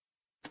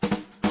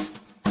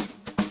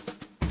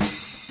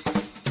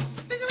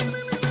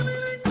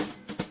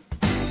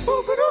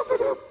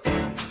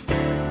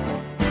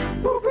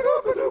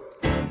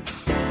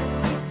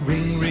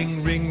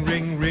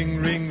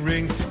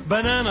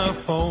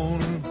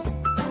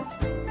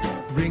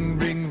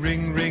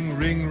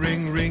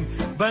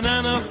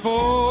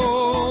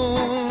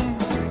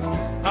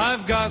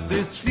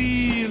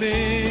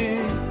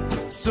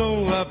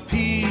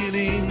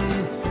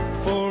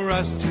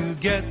us to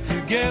get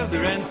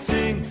together and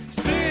sing,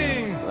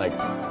 sing. Like,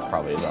 it's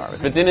probably his arm.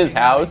 If it's in his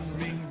house...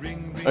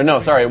 Oh,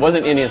 no, sorry, it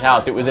wasn't in his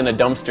house. It was in a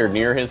dumpster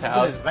near his It was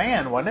house. his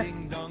van, wasn't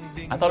it?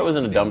 I thought it was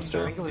in a I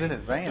dumpster. think it was in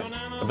his van.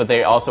 But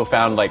they also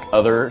found, like,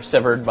 other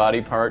severed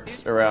body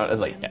parts around. I was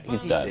like, yeah,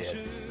 he's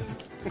dead.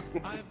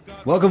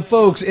 Welcome,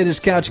 folks. It is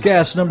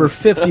Couchcast number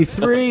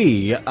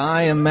 53.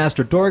 I am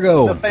Master The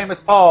Torgo. famous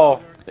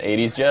Paul. The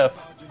 80s Jeff.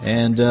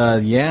 And,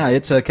 yeah,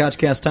 it's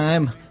Couchcast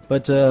time.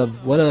 But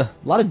what a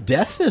lot of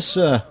death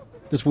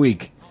this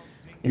week.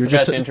 You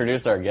forgot to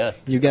introduce our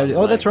guest. You got.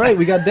 Oh, that's right.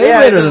 We got Dave Yeah,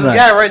 Rader there's tonight. a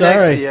guy right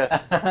Sorry.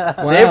 next to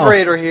you. Wow. Dave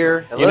Rader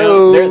here. Hello. You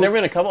know, there have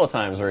been a couple of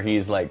times where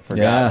he's, like,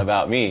 forgot Yeah,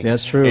 about me.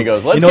 that's true. He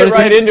goes, let's You know get what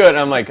I right think? into it. And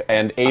I'm like,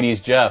 and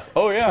 80s Jeff.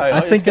 Oh, yeah.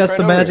 I think that's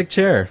the magic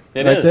chair.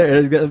 It right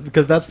is. there,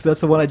 because that's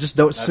the one I just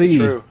don't see.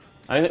 True.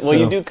 Well,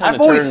 you do kind I've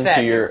of always turn sat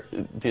to your...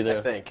 here, To I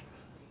the, think.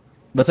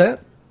 What's that?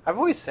 I've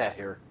always sat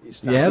here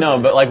each time. Yeah. no,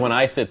 but, like, when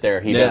I sit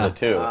there, he Yeah. does it,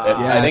 too.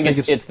 Yeah, I think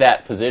it's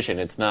that position.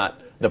 It's not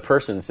the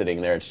person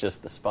sitting there. It's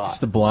just the spot. It's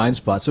the blind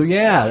spot. So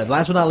yeah,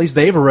 last but not least,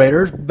 Dave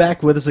Rader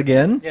back with us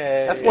again,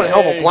 Yay. That's one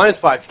hell of a blind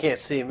spot if you can't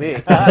see me.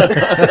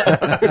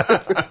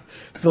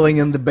 filling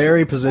in the Barry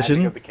Magic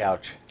position, of the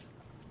couch.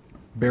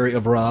 Barry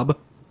of Rob,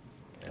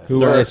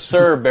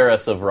 Sir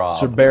Barris of Rob.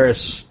 Sir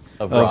Barris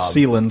Of of Rob.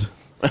 Sealand.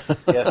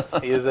 Yes,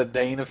 he is a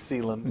Dane of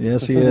Sealand.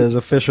 Yes, he is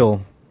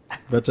official.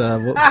 But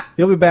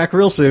he'll be back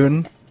real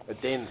soon. A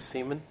Dane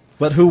Seaman.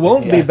 But who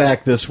won't be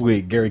back this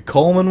week? Gary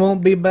Coleman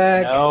won't be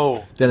back.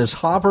 No. Dennis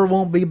Hopper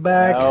won't be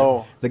back.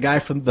 No. The guy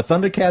from the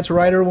Thundercats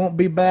writer won't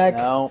be back.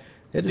 No.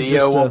 It is Dio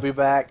just, won't be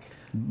back.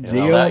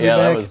 Dio won't be that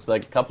back. was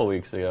like a couple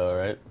weeks ago,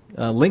 right?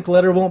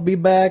 Linkletter won't be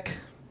back.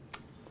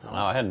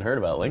 Wow, I hadn't heard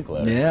about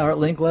Linkletter. Yeah, Art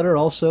Linkletter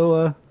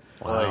also.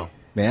 Wow.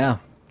 Yeah,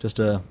 just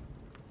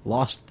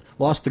lost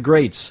the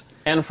greats.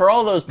 And for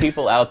all those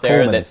people out there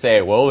Coleman. that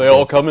say, well, they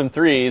all come in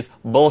threes,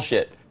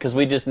 bullshit. Because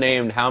we just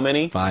named how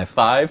many? 5.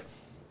 5?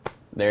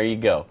 There you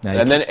go. Now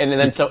And you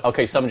then some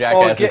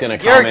jackass is going to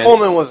Gary comment.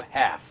 Coleman was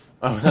half.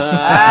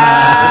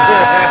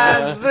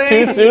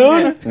 Too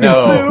soon?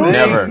 No,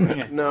 never.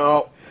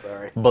 No.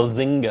 Sorry.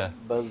 Bazinga.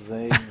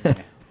 Buzzing.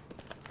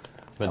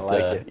 But I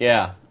like it.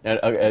 yeah,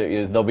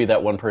 there'll be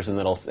that one person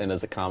that'll send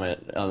us a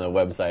comment on the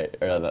website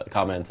or the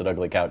comments at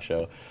Ugly Couch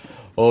Show.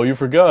 Oh, you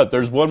forgot.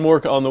 There's one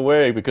more on the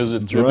way because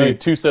it'll be right.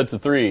 2 sets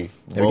of 3.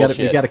 Yeah, we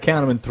got to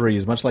count them in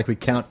threes, much like we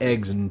count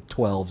eggs in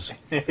 12s.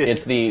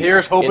 It's the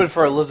Here's hoping it's-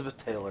 for Elizabeth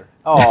Taylor.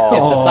 Oh.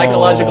 It's the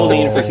psychological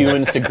need for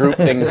humans to group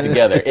things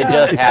together. It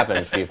just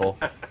happens, people.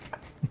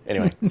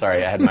 Anyway,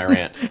 sorry, I had my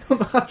rant.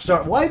 I'm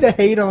sorry. Why the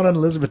hate on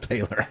Elizabeth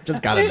Taylor?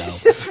 Just gotta know.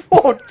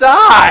 Won't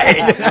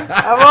die.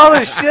 Of all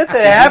the shit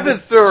that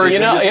happens to her, You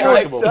know, she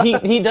just won't die.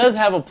 he does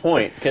have a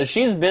point because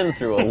she's been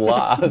through a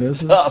lot of This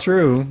stuff is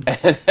true.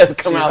 and has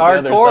come out the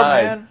other Hardcore,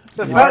 side. man.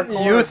 The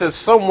fountain youth is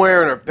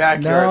somewhere in her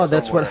backyard. No,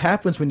 that's somewhere. what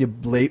happens when you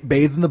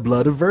bathe in the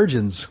blood of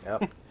virgins.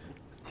 Yep.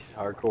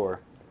 Hardcore.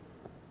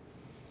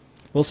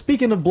 Well,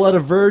 speaking of blood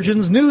of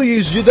virgins,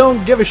 news you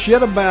don't give a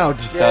shit about.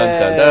 Dun,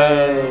 dun,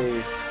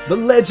 dun. The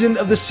Legend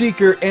of the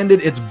Seeker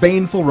ended its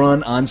baneful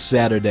run on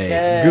Saturday.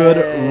 Yay.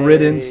 Good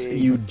riddance,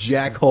 you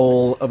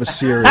jackhole of a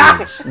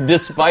series.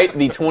 Despite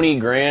the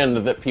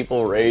 $20,000 that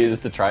people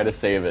raised to try to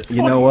save it.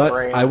 You know what?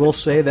 Grand. I will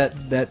say that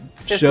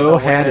Kiss show in the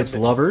had wind. its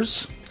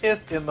lovers.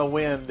 Kiss in the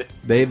wind.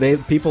 They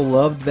people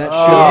loved that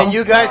Oh, show. and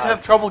you guys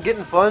have trouble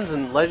getting funds,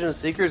 and Legend of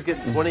Seekers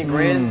getting 20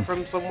 grand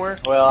from somewhere?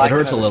 Well, It I can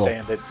hurts a little.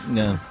 understand it.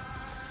 Yeah.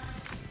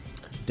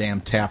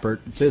 Damn Tappert.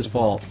 It's his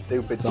fault.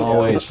 Stupid It's show.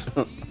 always.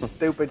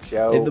 Stupid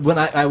show. When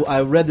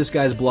I read this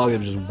guy's blog, he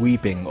was just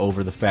weeping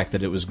over the fact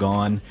that it was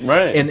gone.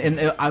 Right.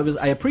 And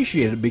I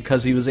appreciated it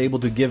because he was able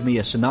to give me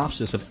a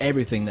synopsis of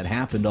everything that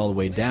happened all the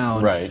way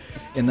down. Right.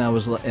 And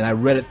I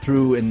read it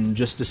through and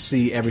just to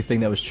see everything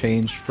that was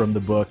changed from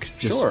the book.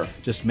 Sure.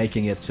 Just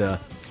making it. And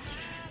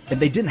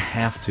they didn't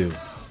have to.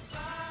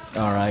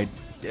 All right.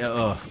 They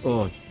had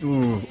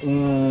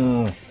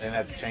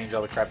to change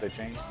all the crap they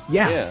changed.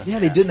 Yeah, Yeah.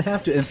 they didn't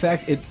have to. In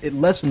fact, it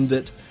lessened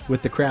it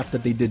with the crap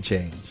that they did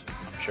change.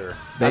 I'm sure.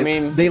 They, I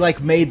mean- they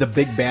like made the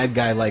big bad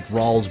guy like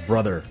Rawls'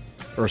 brother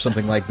or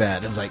something like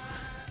that. It was like,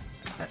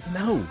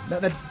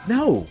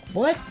 no,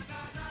 what?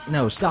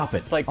 No, stop it!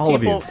 It's like all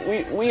people, of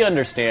you. we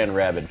understand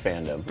rabid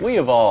fandom. We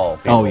of all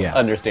people Oh, yeah.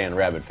 understand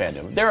rabid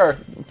fandom. There are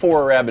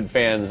 4 rabid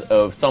fans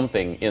of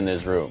something in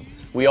this room.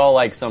 We all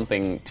like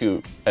something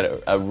to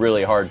a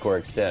really hardcore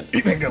extent.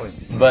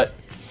 But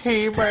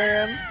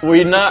He-Man.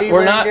 we're not.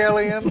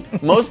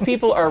 Evangelion. Most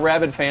people are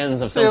rabid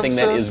fans of something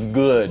that is Simpsons.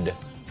 good.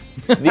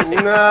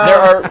 There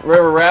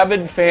are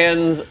rabid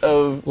fans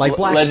of Like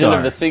Black Legend Star.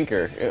 of the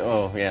Sinker.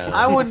 Oh yeah.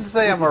 I wouldn't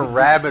say I'm a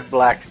rabid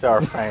Black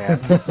Star fan.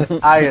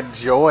 I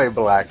enjoy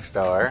Black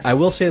Star. I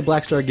will say that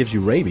Black Star gives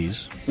you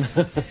rabies.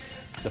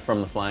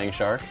 From the Flying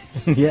Shark.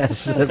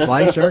 Yes, that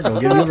flying shark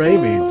will give you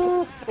rabies.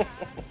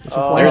 That's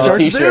what flying There's a sharks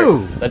T-shirt.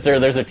 do.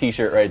 There's a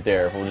T-shirt right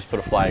there. We'll just put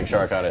a flying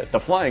shark on it. The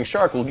flying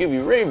shark will give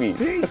you rabies.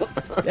 See?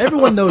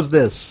 Everyone knows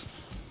this.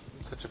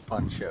 Such a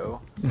fun show.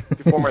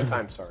 Before my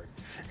time, sorry.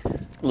 A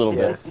little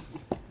bit.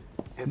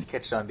 Had to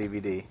catch it on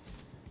DVD.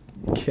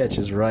 Catch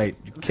is right.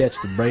 You catch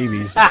the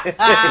babies. You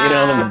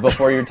know, the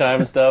before your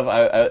time stuff.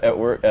 I at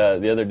work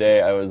the other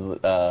day, I was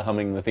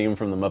humming the theme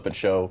from the Muppet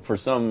Show for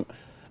some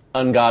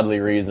ungodly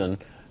reason,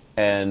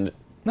 and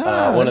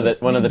one of the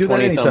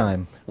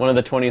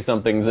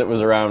 20-somethings that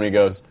was around, he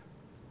goes,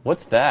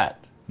 "What's that?"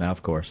 Now,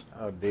 of course.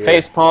 Oh dear.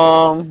 Face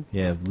palm.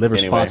 Yeah, liver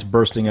Anyway. spots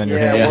bursting on your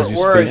Yeah, hands as you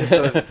we're speak.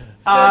 just a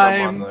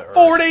I'm venom on the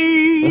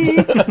 40.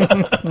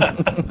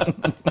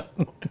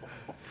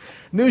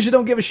 News you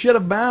don't give a shit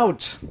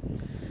about.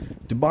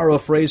 To borrow a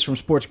phrase from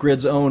Sports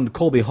Grid's own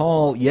Colby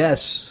Hall,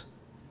 yes,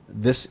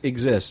 this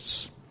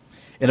exists.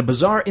 In a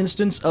bizarre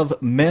instance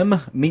of Mem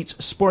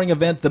meets sporting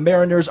event, the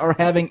Mariners are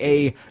having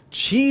a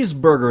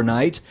cheeseburger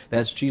night.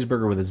 That's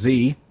cheeseburger with a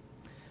Z.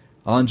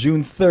 On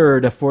June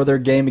 3rd for their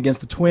game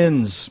against the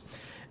Twins.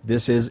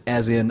 This is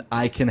as in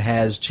Icon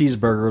has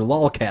cheeseburger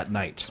lolcat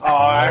night. Oh,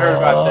 I heard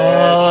about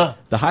this.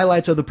 The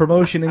highlights of the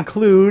promotion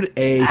include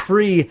a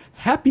free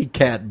Happy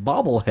Cat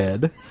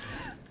bobblehead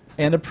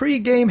and a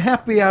pre-game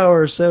happy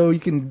hour so you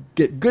can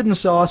get good and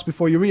sauce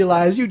before you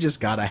realize you just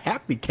got a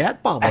Happy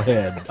Cat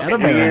bobblehead at a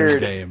Mariners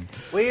game.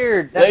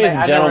 Weird. Ladies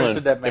I and never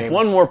understood that gentlemen, if meme.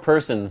 one more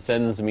person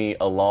sends me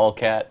a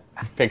lolcat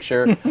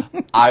picture,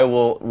 I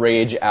will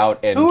rage out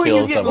and Who are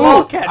kill you getting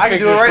someone. lolcat I can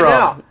do it pictures right from?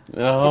 now.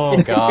 Oh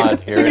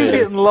God, here Who are it you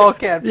is. getting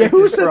lolcat Yeah,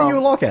 who's pictures sending from?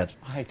 you lolcats?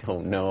 I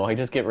don't know. I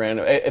just get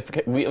random.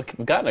 We've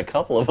gotten a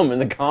couple of them in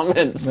the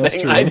comments That's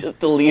thing. true. I just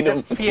delete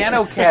them.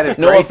 Piano Cat is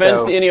No great,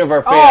 offense though. to any of our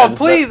Oh, fans.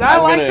 please, but I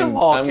I'm like gonna, the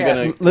lolcat. I'm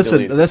gonna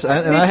Listen, delete.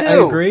 I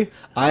too. agree.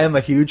 I am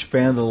a huge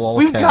fan of the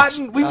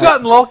lolcats. We've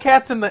gotten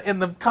lolcats in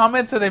the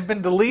comments and they've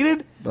been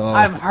deleted. Oh.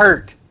 I'm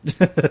hurt.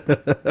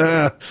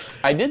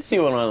 I did see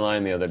one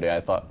online the other day.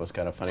 I thought was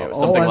kind of funny. It was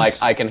All something I'm like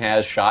s- Icon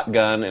has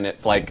shotgun, and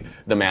it's like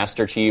the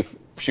Master Chief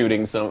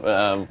shooting some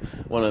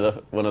one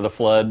of the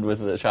flood with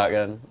the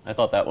shotgun. I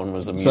thought that one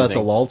was amusing. So that's a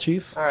lol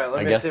chief? All right,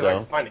 let I me guess see if so. I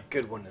can find a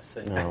good one to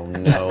send. Oh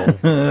no!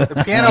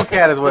 The Piano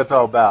Cat is what it's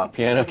all about.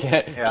 Piano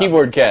cat, Yeah.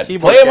 keyboard cat.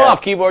 Keyboard Play him cat.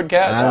 off, keyboard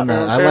cat. I don't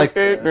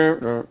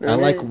know. I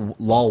like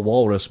lol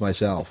walrus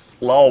myself.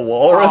 lol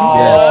walrus.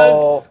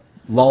 Oh,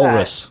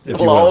 Lolrus, if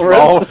you will.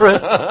 Walrus.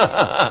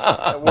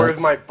 Where's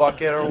my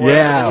bucket or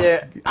whatever?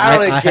 Yeah. I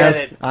don't get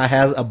it. I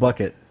has a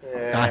bucket.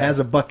 Yeah. I has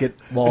a bucket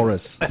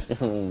walrus.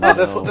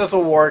 Oh, this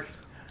will work.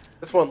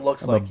 This one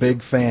looks I'm like a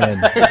big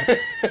fan.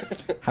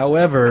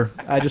 However,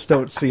 I just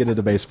don't see it at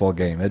a baseball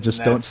game. It just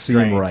that's don't seem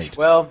strange. right.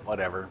 Well,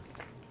 whatever.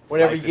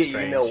 whenever Life you is get your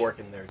strange. email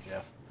working there,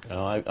 Jeff.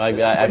 No,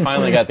 I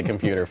finally got the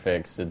computer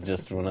fixed. It's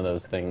just one of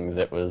those things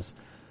that was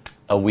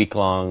a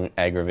week-long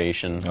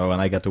aggravation. Oh,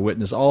 and I got to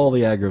witness all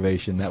the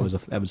aggravation. That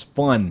was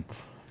fun.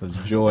 It was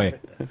joy.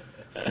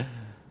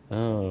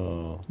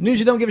 Oh. News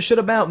you don't give a shit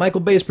about. Michael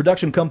Bay's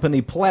production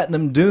company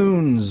Platinum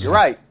Dunes You're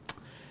right.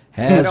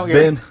 has don't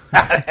been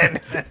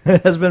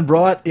has been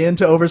brought in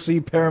to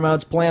oversee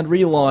Paramount's planned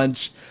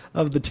relaunch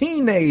of the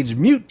Teenage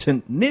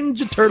Mutant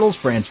Ninja Turtles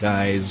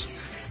franchise,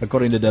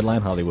 according to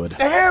Deadline Hollywood.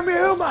 Damn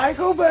you,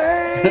 Michael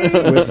Bay!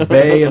 With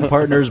Bay and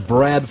partners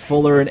Brad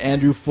Fuller and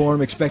Andrew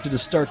Form expected to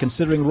start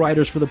considering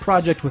writers for the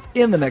project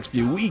within the next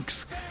few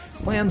weeks.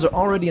 Plans are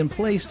already in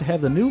place to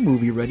have the new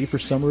movie ready for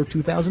summer of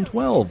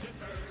 2012.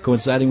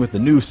 Coinciding with the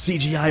new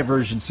CGI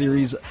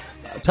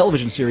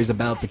television series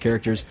about the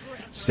characters,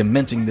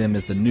 cementing them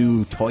as the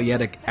new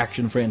toyetic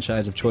action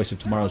franchise of choice of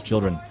tomorrow's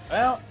children.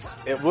 Well,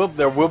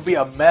 there will be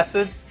a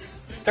message.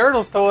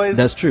 Turtles toys.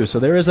 That's true. So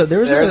there's a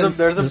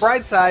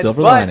bright side,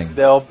 silver but lining.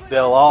 they'll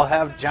all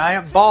have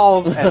giant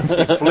balls and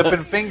keep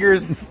flipping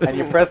fingers, and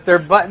you press their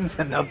buttons,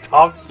 and they'll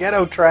talk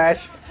ghetto trash.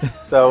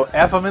 So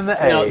F them in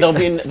the A. No,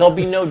 there'll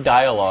be no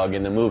dialogue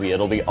in the movie.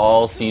 It'll be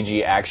all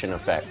CG action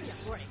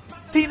effects.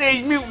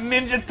 Teenage Mutant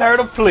Ninja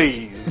Turtle,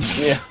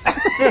 please. Yeah.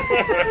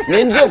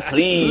 Ninja,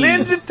 please.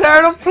 Ninja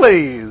Turtle,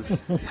 please.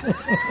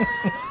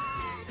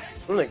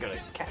 I'm not gonna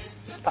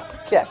pop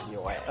a cap in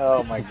your ass.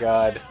 Oh my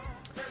God.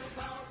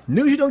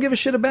 News you don't give a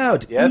shit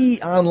about. Yes.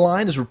 E!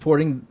 Online is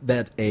reporting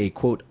that a,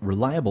 quote,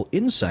 reliable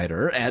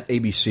insider at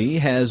ABC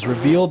has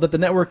revealed that the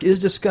network is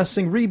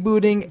discussing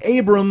rebooting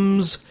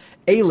Abrams'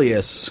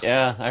 Alias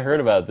Yeah, I heard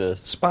about this.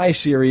 spy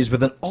series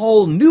with an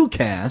all-new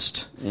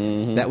cast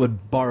that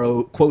would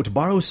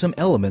borrow some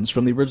elements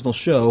from the original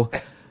show,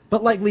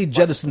 but likely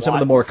jettison some of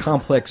the more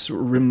complex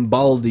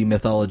Rimbaldi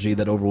mythology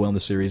that overwhelmed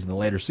the series in the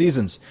later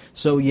seasons.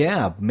 So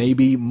yeah,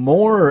 maybe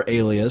more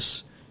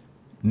Alias,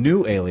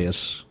 new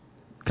Alias,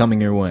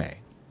 coming your way.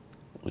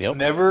 Yep.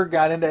 Never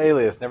got into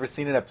Alias. Never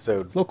seen an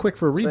episode. It's a little quick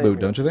for a Same reboot, here.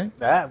 don't you think?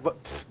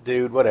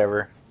 Dude,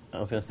 whatever. I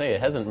was gonna say it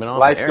hasn't been on.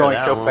 Life's the air going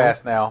that so long.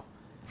 fast now.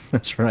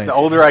 That's right. The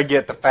older I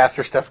get, the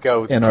faster stuff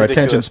goes. And It's our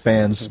attention ridiculous.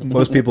 spans,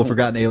 most people have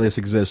forgotten Alias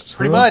exists.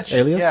 Pretty Huh? much,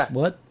 Alias? yeah.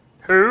 What?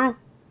 Who?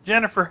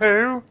 Jennifer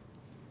who?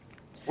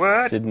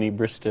 What? Sydney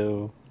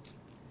Bristow.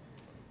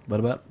 What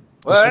about?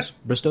 What?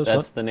 Bristow's?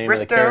 That's What? the name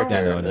Bristow? of the character. Yeah,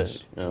 I know it that-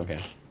 is. Okay.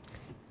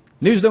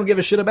 News don't give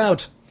a shit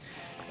about.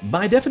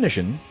 By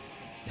definition,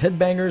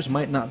 headbangers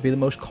might not be the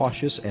most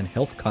cautious and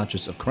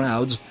health-conscious of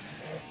crowds,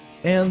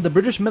 And the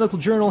British Medical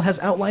Journal has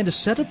outlined a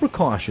set of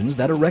precautions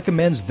that it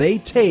recommends they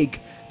take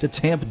to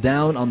tamp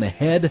down on the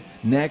head,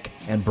 neck,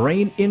 and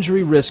brain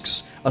injury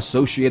risks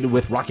associated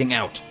with rocking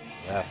out.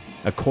 Yeah.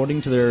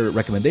 According to their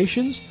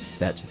recommendations,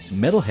 that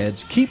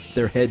metalheads keep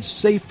their heads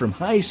safe from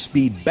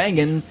high-speed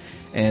banging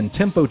and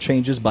tempo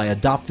changes by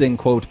adopting,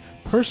 quote,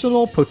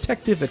 personal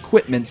protective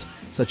equipments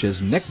such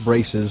as neck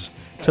braces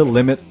to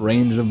limit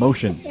range of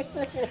motion.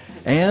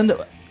 And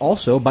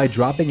also by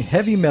dropping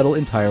heavy metal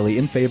entirely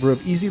in favor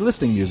of easy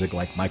listening music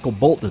like Michael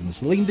Bolton,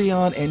 Celine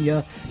Dion,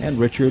 Enya, and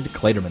Richard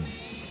Clayderman.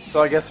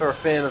 So I guess they're a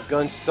fan of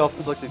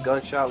self-inflicted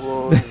gunshot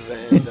wounds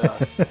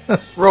and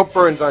rope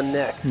burns on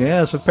necks.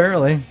 Yes,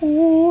 apparently.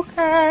 Who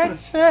can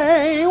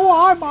say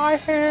why my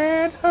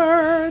head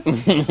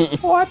hurts?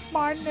 What's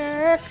my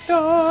neck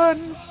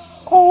done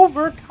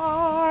over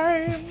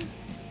time?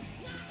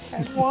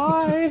 And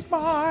why is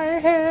my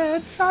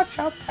head such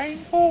a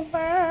painful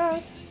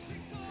mess?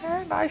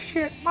 And I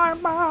shit my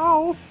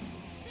mouth.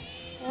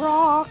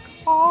 Rock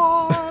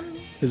on.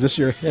 Is this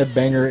your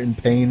headbanger in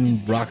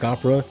pain rock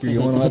opera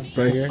you're going on right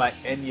It's here? my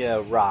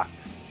Enya rock.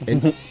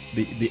 the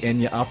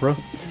Enya opera?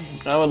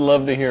 I would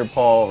love to hear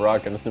Paul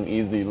rocking some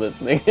easy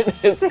listening in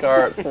his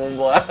car at full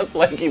blast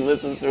like he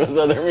listens to his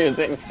other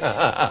music.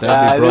 That'd be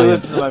I do brilliant.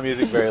 listen to my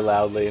music very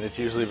loudly, and it's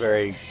usually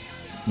very...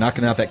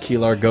 Knocking out that key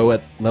largo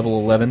at level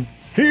 11.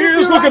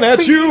 Here's looking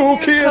at you,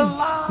 kid!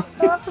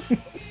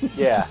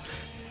 Yeah.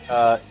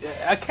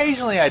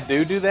 Occasionally I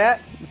do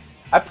that.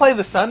 I play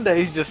the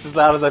Sundays just as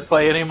loud as I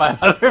play any of my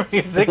other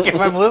music if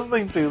I'm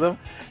listening to them.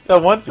 So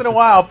once in a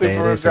while,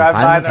 people will drive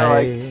by and they're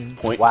like,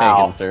 Point wow.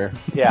 taken, sir.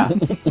 Yeah.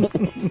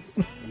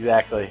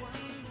 Exactly.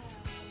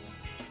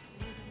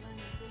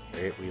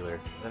 Harriet Wheeler.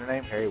 Is that her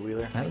name? Harriet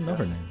Wheeler? I don't know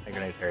her name. I think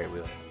her name's Harriet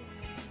Wheeler.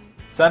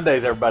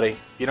 Sundays, everybody.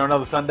 If you don't know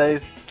the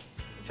Sundays,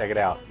 check it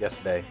out.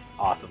 Yesterday.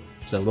 Awesome.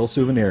 Is that a little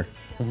souvenir?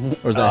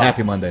 Or is that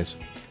Happy Mondays?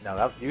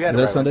 No, you had Is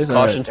it that right. Sundays?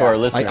 Caution All to our right.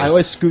 listeners. I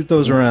always scoot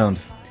those around.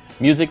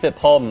 Music that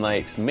Paul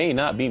likes may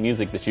not be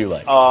music that you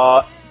like.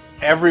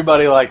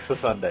 Everybody likes the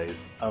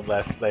Sundays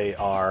unless they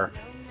are...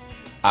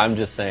 I'm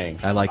just saying.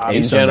 I like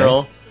in a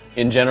Sunday.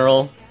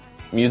 general,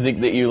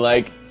 music that you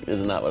like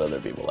is not what other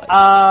people like.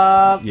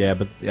 Yeah,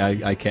 but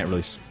I can't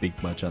really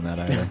speak much on that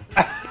either.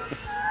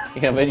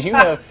 Yeah, but you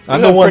have. I'm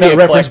you the have one pretty that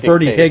referenced eclectic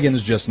Bertie tastes.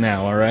 Higgins just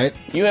now, all right?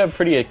 You have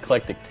pretty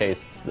eclectic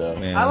tastes, though.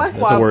 Yeah, I like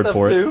that's wild a word stuff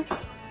for it. too.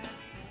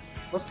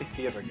 Must be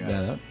theater guys.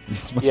 Yeah,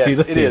 this must Yes, be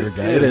the it theater is.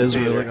 guy. It is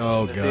theater. really.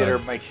 Oh, the God. theater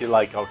makes you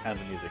like all kinds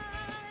of music.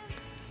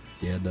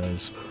 Yeah, it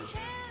does.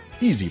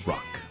 Easy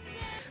rock.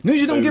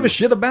 News you don't give a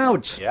shit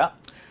about. Yeah.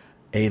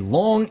 A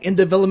long in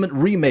development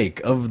remake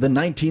of the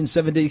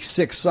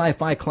 1976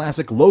 sci-fi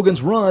classic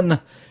Logan's Run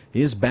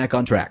is back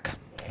on track.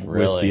 With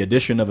Really? the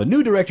addition of a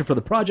new director for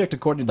the project,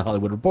 according to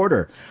Hollywood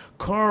Reporter.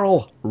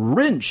 Carl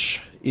Rinch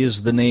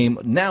is the name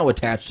now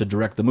attached to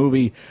direct the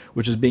movie,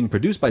 which is being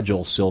produced by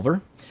Joel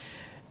Silver.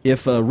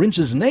 If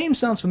Rinch's name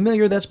sounds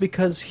familiar, that's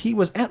because he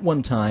was at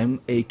one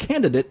time a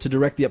candidate to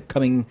direct the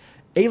upcoming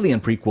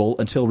Alien prequel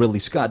until Ridley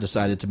Scott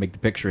decided to make the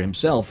picture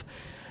himself.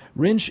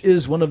 Rinch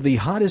is one of the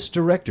hottest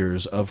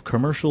directors of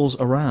commercials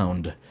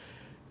around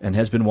and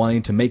has been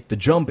wanting to make the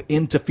jump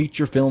into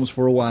feature films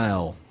for a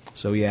while.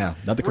 So yeah,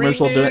 not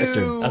commercial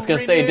director. I was gonna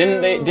say,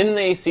 didn't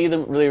they see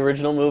the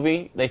original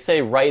movie? They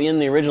say right in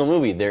the original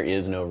movie there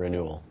is no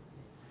renewal.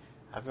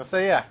 I was going to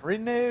say, yeah.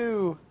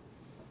 Renew.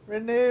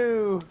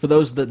 For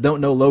those that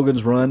don't know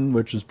Logan's Run,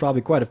 which is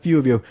probably quite a few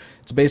of you,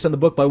 it's based on the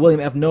book by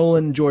William F.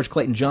 Nolan, George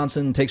Clayton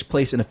Johnson, takes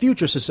place in a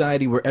future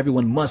society where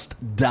everyone must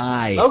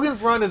die Logan's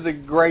Run is a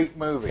great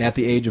movie. at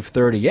the age of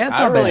 30. Yeah, it's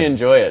I not really bad.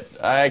 enjoy it.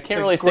 I can't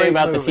a really say great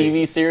about movie.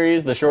 the TV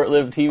series, the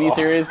short-lived TV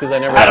series, because I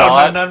never I don't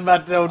saw know it. nothing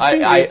about no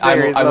TV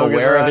series. I'm Logan's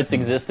aware Run. of its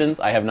existence.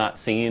 I have not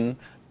seen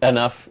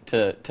enough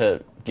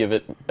to give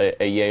it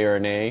a yay or a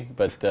nay,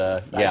 but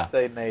yeah. I'd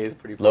say nay is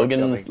pretty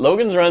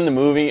Logan's Run, the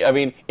movie, I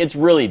mean, it's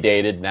really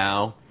dated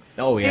now.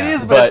 Oh yeah, It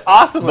is, but it's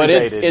awesomely but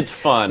dated. it's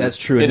fun. that's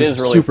true. It is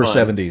really super fun.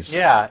 70s.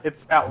 Yeah,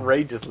 it's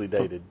outrageously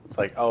dated. It's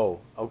like, oh,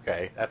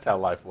 okay, that's how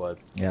life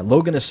was. Yeah,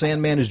 Logan is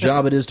Sandman. His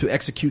job it is to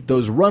execute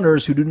those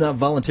runners who do not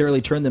voluntarily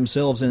turn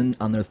themselves in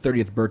on their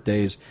 30th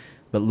birthdays.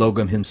 But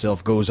Logan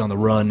himself goes on the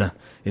run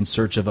in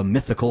search of a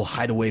mythical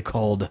hideaway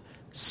called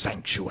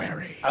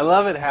Sanctuary. I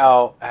love it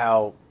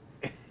how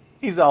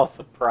he's all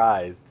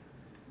surprised.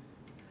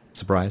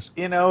 Surprise.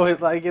 You know,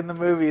 like in the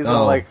movie, he's Oh.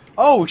 all like,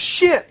 oh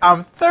shit,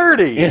 I'm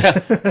 30. Yeah.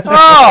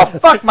 Oh,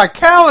 fuck, my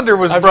calendar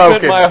was I've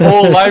broken. spent my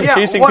whole life Yeah,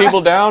 chasing what?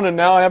 people down, and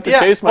now I have to Yeah.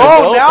 chase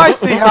myself. Oh, now I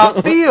see how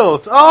it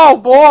feels. Oh,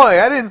 boy,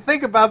 I didn't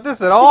think about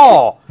this at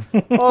all.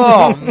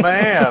 Oh,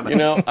 man. You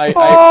know, I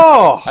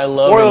love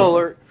Spoiler in,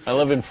 alert. I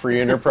love in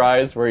Free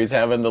Enterprise where he's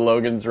having the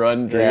Logan's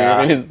Run dream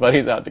Yeah. and his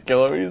buddy's out to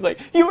kill him. And he's like,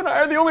 "You and I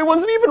are the only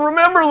ones that even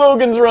remember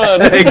Logan's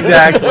Run."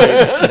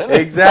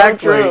 Exactly.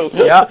 true.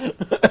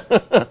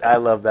 Yep. I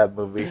love that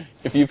movie.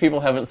 If you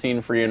people haven't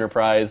seen Free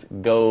Enterprise,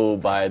 go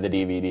buy the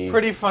DVD.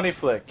 Pretty funny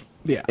flick.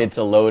 Yeah. It's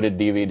a loaded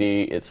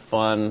DVD. It's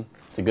fun.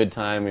 It's a good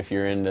time if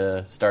you're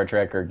into Star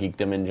Trek or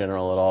geekdom in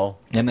general at all.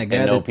 And that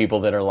guy know that- people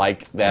that are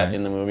like that Right.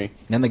 in the movie.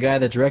 And the guy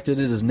that directed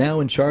it is now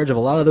in charge of a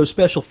lot of those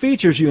special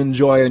features you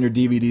enjoy on your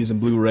DVDs and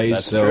Blu-rays.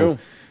 That's so true.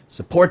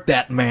 support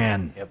that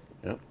man. Yep.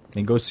 Yep.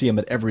 And go see him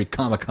at every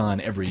Comic-Con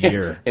every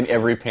year. In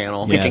every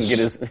panel,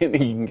 Yes. he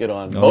can get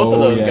on. Oh, Both of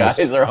those yes.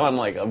 guys are on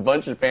like a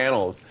bunch of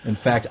panels. In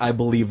fact, I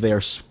believe they are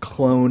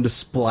cloned,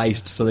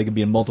 spliced, so they can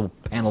be in multiple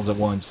panels at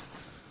once.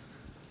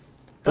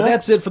 But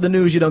that's it for the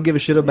news you don't give a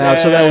shit about,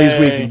 so that leaves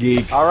Week in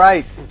Geek. All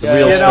right,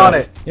 Real get stuff. on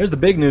it. Here's the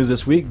big news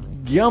this week.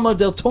 Guillermo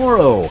del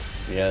Toro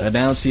Yes.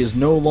 announced he is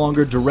no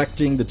longer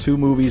directing the 2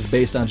 movies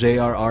based on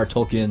J.R.R.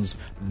 Tolkien's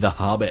The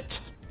Hobbit,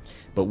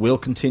 but will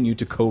continue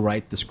to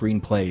co-write the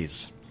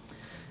screenplays.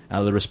 Out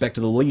of the respect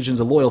to the legions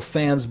of loyal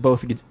fans,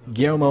 both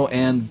Guillermo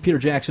and Peter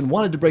Jackson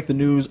wanted to break the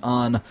news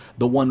on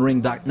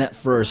theonering.net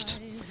first.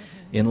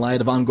 In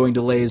light of ongoing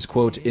delays,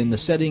 quote, "In the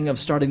setting of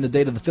starting the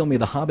date of the filming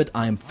of The Hobbit,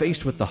 I am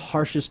faced with the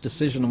harshest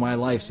decision of my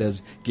life,"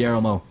 says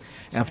Guillermo.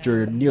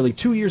 "After nearly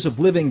 2 years of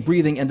living,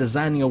 breathing, and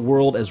designing a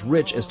world as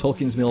rich as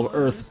Tolkien's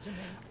Middle-earth,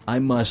 I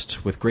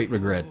must, with great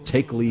regret,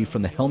 take leave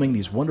from the helming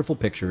these wonderful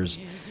pictures.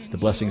 The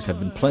blessings have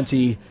been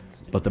plenty,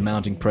 but the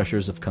mounting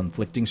pressures of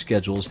conflicting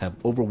schedules have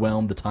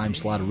overwhelmed the time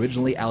slot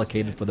originally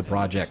allocated for the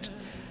project.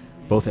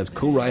 Both as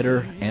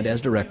co-writer and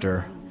as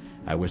director,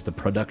 I wish the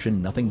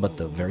production nothing but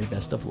the very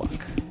best of luck."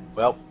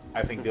 Well,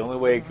 I think the only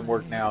way it can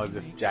work now is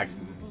if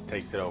Jackson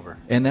takes it over.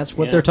 And that's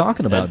what Yeah. they're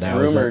talking about That's now.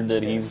 is rumored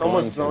that he's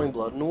Someone's going smelling to.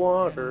 blood in the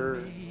water.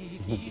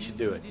 He should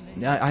do it.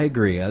 I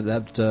agree.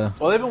 That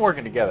Well, they've been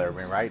working together,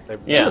 I mean, right? They've,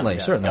 Yeah.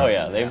 Certainly. Oh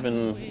yeah, they've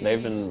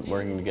been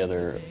working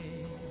together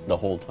the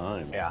whole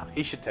time. Yeah,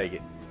 he should take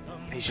it.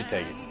 He should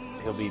take it.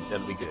 That'll be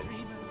good.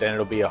 Then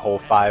it'll be a whole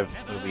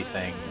 5-movie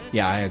thing.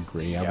 Yeah, I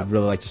agree. I Yeah. would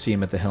really like to see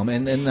him at the helm,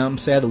 and I'm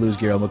sad to lose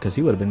Guillermo because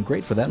he would have been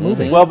great for that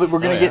movie. Well, but we're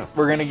gonna Oh, yeah.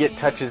 we're gonna get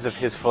touches of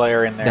his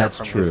flair in there. That's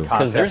from true. his Because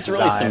concept there's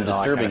really design some and all that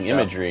disturbing kind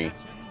of stuff. imagery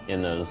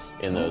in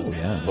those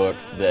yeah.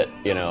 books that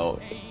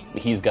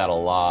he's got a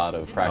lot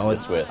of Oh,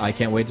 practice with. I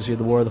can't wait to see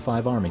the War of the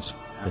Five Armies.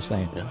 Just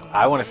saying.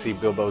 I want to see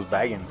Bilbo's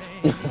Baggins,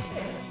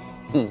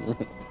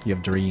 You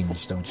have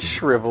dreams, don't you?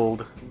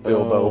 shriveled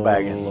Bilbo oh,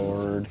 Baggins.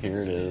 Lord,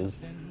 here it is.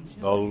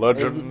 The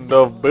Legend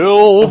of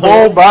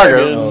Bilbo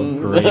Baggins.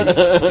 Oh,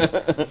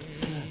 great.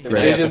 So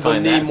now you have to Visions of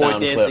find that Nimoy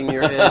sound dancing in clip.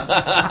 your head.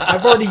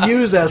 I've already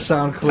used that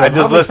sound clip. I just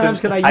How many listened. times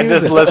can I I use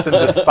just it? listened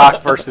to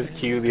Spock versus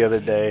Q the other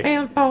day,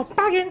 and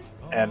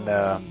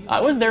I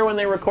was there when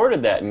they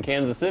recorded that in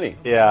Kansas City.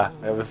 yeah,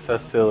 it was so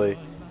silly.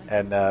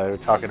 And they were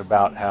talking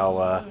about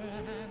how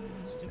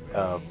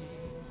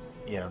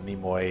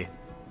Nimoy.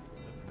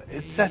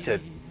 It's such a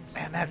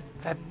man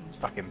that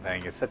fucking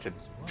thing is such a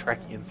Trek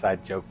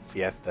inside joke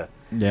fiesta.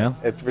 Yeah.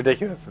 It's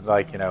ridiculous. It's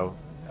like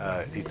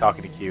he's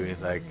talking to Q and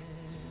he's like,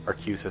 or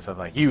Q says something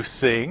like, "You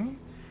sing,"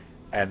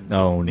 and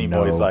Oh,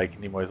 Nimoy's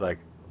no. like,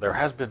 "There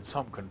has been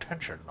some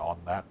contention on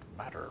that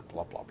matter."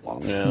 Blah blah blah.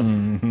 Yeah.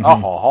 Mm-hmm.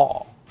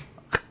 Oh,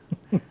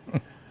 ha,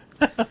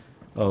 ha.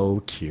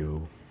 Oh,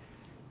 Q.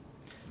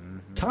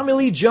 Tommy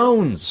Lee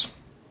Jones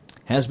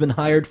has been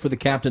hired for the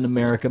Captain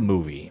America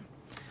movie.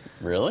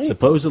 Really?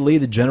 Supposedly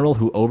the general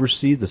who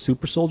oversees the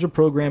super soldier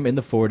program in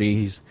the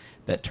 40s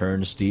that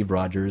turned Steve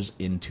Rogers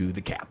into the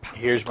Cap.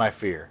 Here's my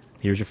fear: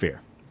 Here's your fear.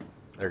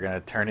 they're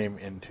gonna turn him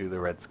into the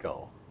Red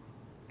Skull.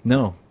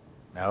 No.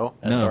 No,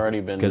 That's no, already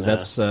been, because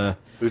that's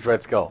who's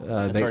Red Skull?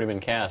 That's already been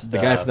cast. the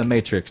guy from The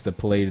Matrix that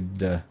played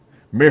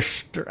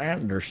Mr.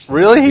 Anderson.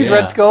 Really? He's Yeah.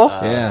 Red Skull?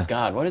 Yeah.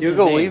 God, what is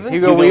Hugo his name? Weaving?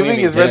 Hugo Weaving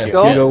is Red yeah.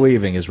 Skull? Hugo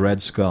Weaving is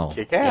Red Skull.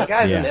 Kick ass. That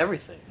guy's in Yeah.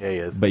 everything. Yeah, he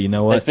is. But you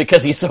know That's what?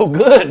 because he's so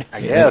good.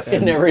 I guess.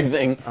 in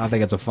everything. I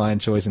think it's a fine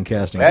choice in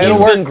casting. Yeah, He's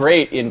it'll work. been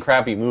great in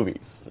crappy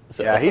movies.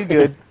 So. Yeah, he's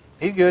good.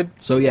 He's good.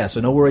 So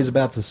no worries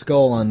about the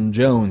skull on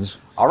Jones.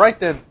 All right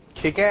then,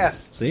 kick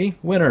ass. See?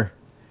 Winner.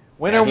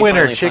 Winner, Yeah, he winner,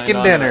 finally chicken signed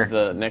on dinner.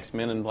 The next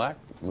Men in Black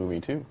movie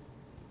too.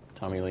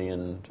 Tommy Lee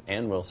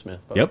and Will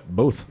Smith. Both. Yep,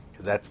 both.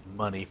 Because that's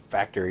money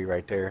factory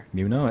right there.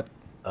 You know it.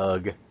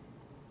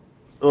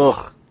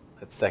 Ugh.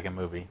 That second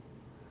movie.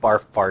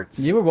 Barf farts.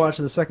 You were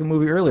watching the second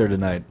movie earlier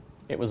tonight.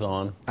 It was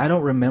on. I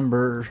don't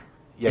remember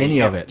Yeah, any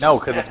you of can't- it. No,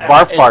 because it's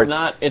barf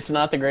farts. It's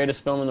not the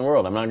greatest film in the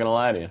world. I'm not gonna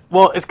lie to you.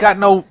 Well, it's got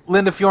no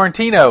Linda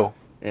Fiorentino,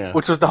 Yeah.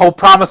 which was the whole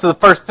promise of the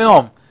first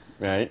film.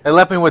 Right. They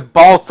left me with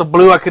balls so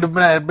blue I could have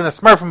been a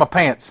Smurf in my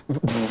pants.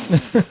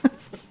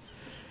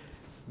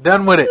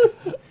 Done with it.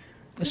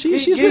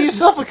 She's Get been,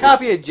 yourself a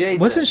copy of Jade.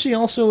 wasn't she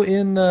also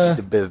in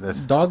The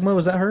business. Dogma?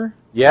 Was that her?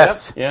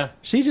 Yes. Yeah.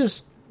 She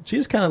just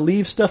kind of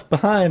leaves stuff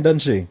behind, doesn't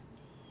she?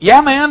 Yeah,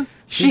 man.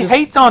 She just-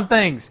 hates on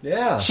things.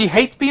 Yeah. She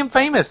hates being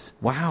famous.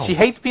 Wow. She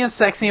hates being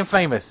sexy and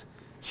famous.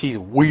 She's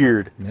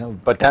weird. No.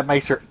 But that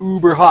makes her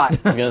uber hot.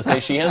 I'm gonna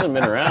say she hasn't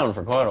been around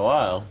for quite a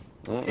while.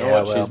 I don't know Yeah,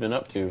 what well. she's been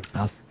up to.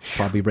 I'll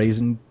probably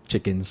raising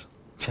chickens.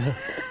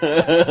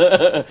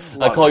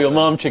 I call your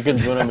mom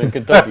chickens when I'm in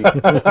Kentucky.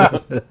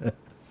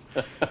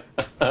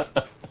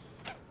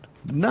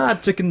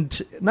 Not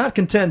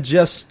content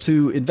just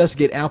to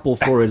investigate Apple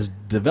for its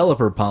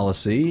developer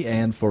policy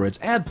and for its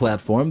ad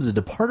platform, the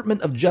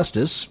Department of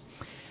Justice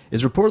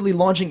is reportedly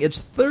launching its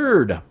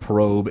third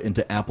probe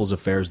into Apple's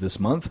affairs this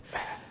month,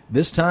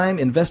 this time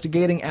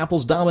investigating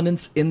Apple's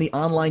dominance in the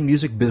online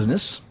music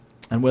business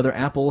and whether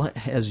Apple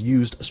has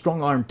used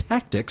strong-arm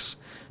tactics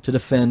to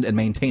defend and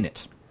maintain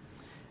it.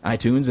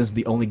 iTunes isn't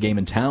the only game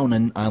in town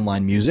in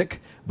online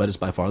music, but it's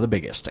by far the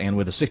biggest. And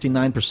with a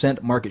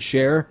 69% market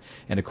share,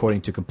 and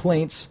according to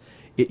complaints,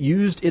 it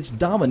used its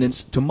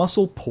dominance to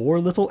muscle poor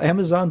little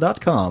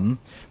Amazon.com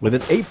with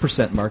its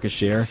 8% market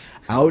share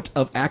out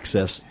of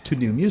access to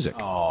new music.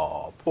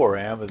 Oh, poor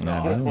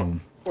Amazon.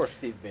 Poor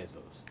Steve Bezos.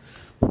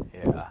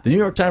 Yeah. The New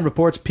York Times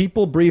reports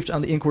people briefed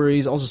on the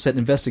inquiries also said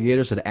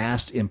investigators had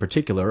asked in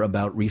particular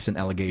about recent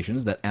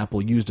allegations that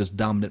Apple used its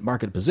dominant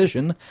market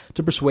position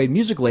to persuade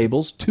music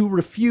labels to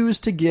refuse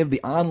to give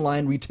the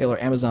online retailer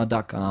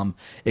Amazon.com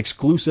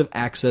exclusive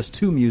access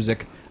to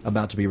music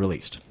about to be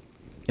released.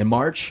 In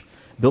March,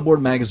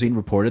 Billboard magazine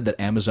reported that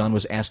Amazon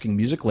was asking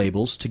music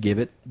labels to give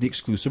it the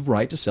exclusive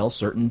right to sell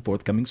certain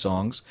forthcoming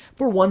songs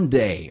for one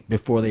day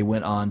before they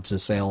went on to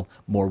sell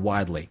more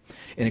widely.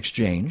 In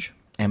exchange,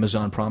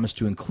 Amazon promised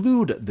to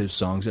include those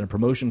songs in a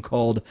promotion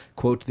called,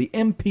 quote, the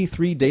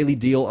MP3 Daily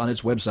Deal on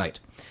its website.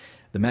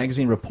 The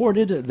magazine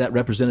reported that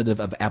representatives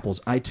of Apple's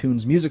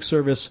iTunes music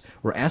service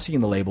were asking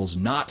the labels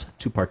not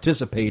to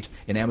participate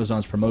in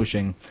Amazon's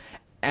promotion,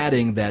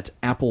 adding that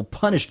Apple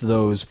punished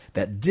those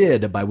that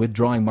did by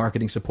withdrawing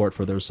marketing support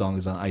for those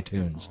songs on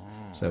iTunes.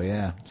 So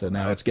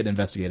now it's getting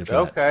investigated for that.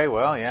 Okay,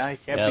 well, yeah, you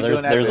can't be there's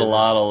doing that there's a business.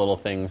 lot of little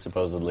things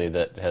supposedly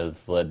that have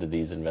led to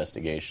these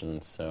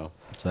investigations. So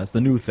So that's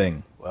the new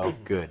thing. Well,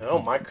 good. Oh,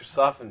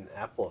 Microsoft and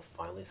Apple have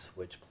finally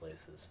switched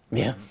places.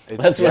 yeah, It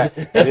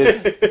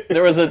is.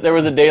 there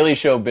was a Daily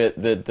Show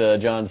bit that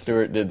Jon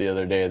Stewart did the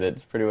other day.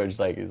 That's pretty much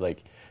like he's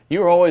like,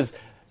 you were always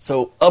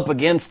so up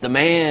against the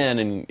man,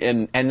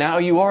 and now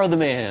you are the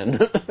man.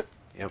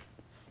 Yep,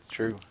 it's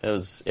true.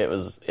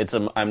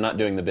 I'm not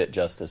doing the bit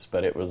justice,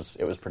 but it was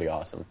pretty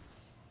awesome.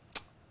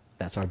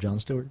 That's our Jon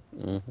Stewart.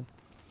 Mm-hmm.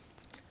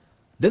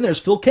 Then there's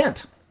Phil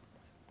Kent.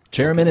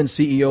 Chairman and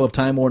CEO of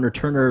Time Warner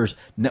Turner's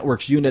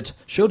Networks unit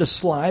showed a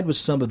slide with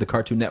some of the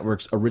Cartoon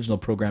Network's original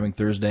programming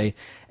Thursday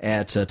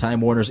at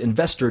Time Warner's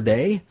Investor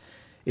Day.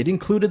 It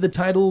included the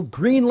title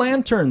Green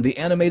Lantern, the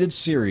Animated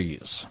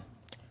Series.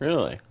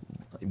 Really?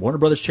 Warner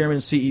Brothers Chairman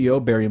and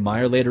CEO Barry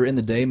Meyer later in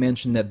the day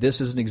mentioned that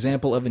this is an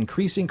example of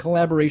increasing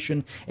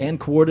collaboration and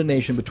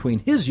coordination between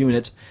his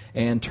unit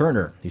and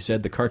Turner. He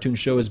said the cartoon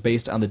show is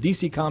based on the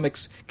DC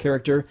Comics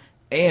character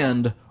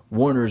and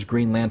Warner's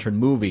Green Lantern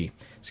movie.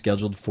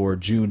 Scheduled for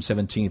June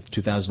 17th,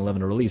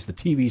 2011 release, the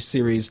TV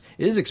series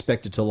is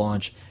expected to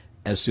launch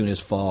as soon as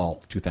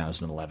fall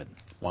 2011.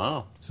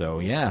 Wow.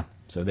 So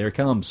there it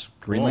comes.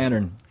 Green Cool.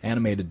 Lantern,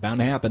 animated, bound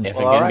to happen. If it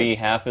can be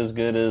half as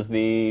good as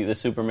the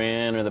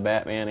Superman or the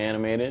Batman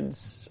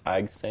animateds,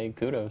 I'd say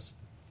kudos.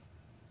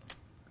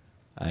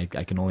 I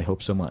can only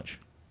hope so much.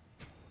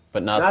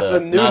 But not the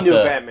new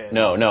Batman.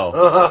 No.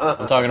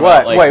 I'm talking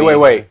about What? like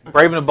Wait.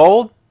 Brave and the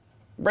Bold?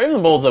 Brave and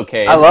the Bold's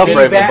okay. I love It's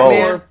Brave and the Bold.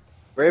 Batman.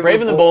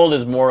 Brave and the Bold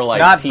is more like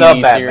Not the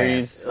TV Batman.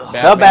 series.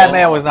 The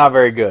Batman was not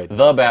very good.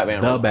 The Batman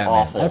The was Batman.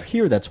 awful. I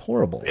hear that's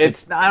horrible.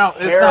 It's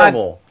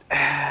terrible.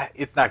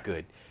 It's not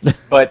good.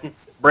 But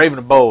Brave and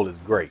the Bold is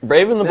great.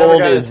 Brave and the Never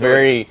Bold got is into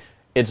very.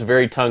 It's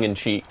very tongue in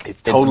cheek.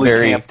 It's totally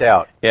very camped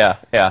out. Yeah.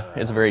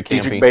 It's very campy.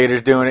 Dietrich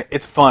Bader's doing it.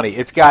 It's funny.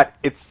 It's good.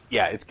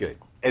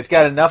 It's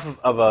got enough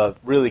of a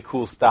really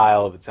cool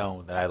style of its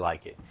own that I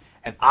like it.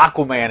 And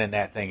Aquaman in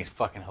that thing is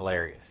fucking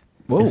hilarious.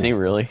 Whoa. Is he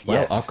really? Wow,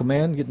 Yes.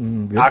 Aquaman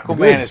getting good. Aquaman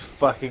goods. is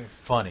fucking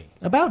funny.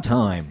 About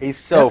time. He's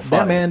so that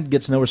funny. man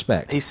gets no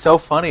respect. He's so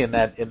funny in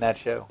that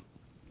show.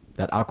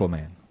 That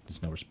Aquaman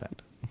gets no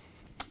respect.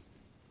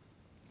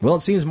 Well,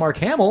 it seems Mark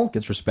Hamill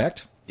gets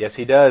respect, Yes,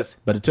 he does.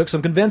 but it took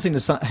some convincing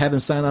to have him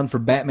sign on for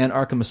Batman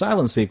Arkham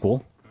Asylum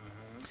sequel.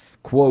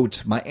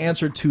 Quote, my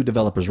answer to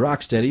developers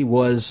Rocksteady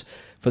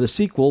for the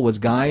sequel was,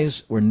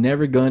 guys, we're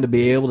never going to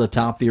be able to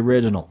top the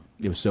original.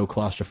 It was so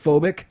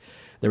claustrophobic.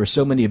 There were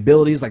so many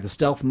abilities like the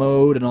stealth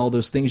mode and all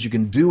those things you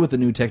can do with the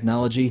new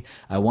technology.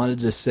 I wanted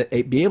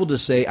to be able to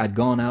say I'd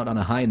gone out on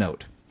a high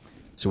note.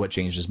 So what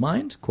changed his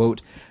mind?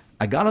 Quote,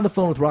 I got on the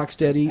phone with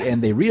Rocksteady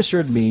and they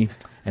reassured me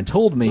and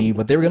told me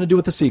what they were going to do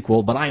with the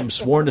sequel, but I am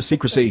sworn to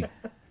secrecy.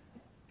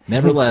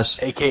 Nevertheless,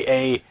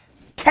 A.K.A.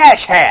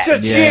 Cash Hat.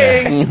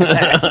 Cha-ching!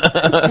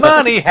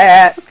 Money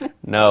Hat.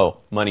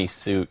 No, money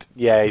suit.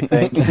 Yeah, you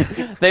think?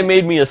 They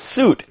made me a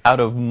suit out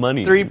of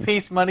money.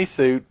 3-piece money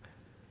suit.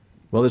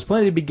 well, there's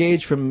plenty to be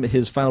gauged from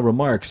his final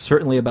remarks,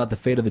 certainly about the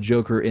fate of the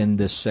Joker in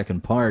this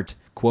second part.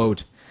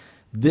 Quote,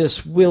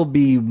 this will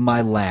be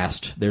my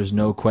last. There's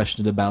no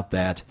question about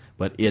that,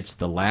 but it's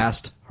the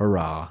last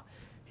hurrah.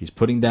 He's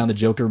putting down the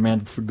Joker man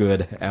for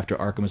good after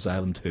Arkham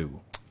Asylum 2.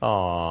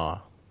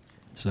 Aww.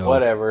 So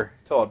Whatever.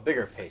 So a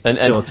bigger page.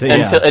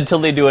 Until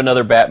they do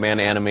another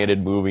Batman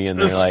animated movie and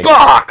they're like,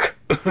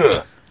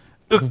 Spock!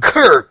 The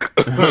Kirk!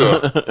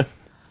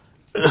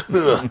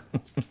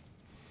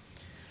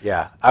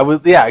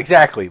 Yeah,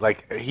 exactly.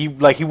 Like he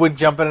wouldn't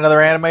jump in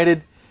another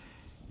animated.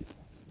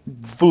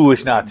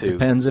 Foolish not to.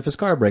 depends if his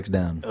car breaks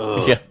down.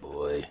 Oh Yeah.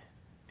 boy,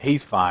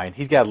 he's fine.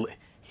 He's got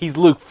He's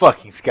Luke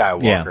fucking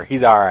Skywalker. Yeah.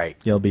 He's all right.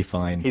 He'll be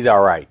fine. He's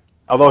all right.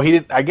 Although he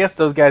didn't. I guess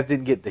those guys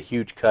didn't get the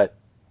huge cut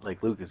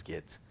like Lucas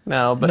gets.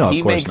 No, but No, of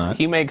he course makes not.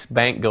 he makes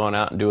bank going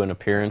out and doing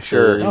appearances.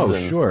 Sure. Oh,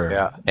 and, sure.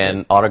 Yeah.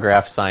 and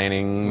autograph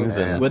signings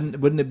Yeah. and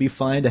Wouldn't it be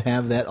fine to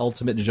have that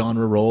ultimate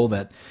genre role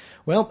that,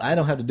 well, I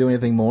don't have to do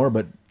anything more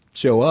but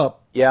show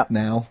up Yeah.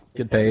 now,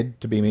 get paid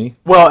to be me.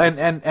 Well,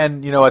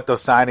 and you know, at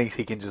those signings,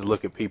 he can just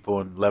look at people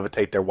and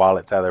levitate their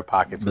wallets out of their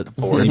pockets with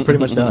the He force. pretty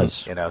much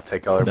does. You know,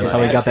 take all their That's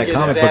money. how he got that Get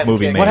comic his book ass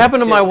movie kicked. made. what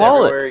happened to my Kissed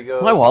everywhere he wallet?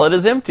 goes. My wallet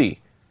is empty.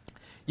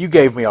 You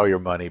gave me all your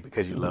money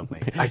because you love me.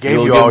 I gave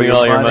You'll you give all me your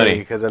all your money money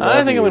because I love I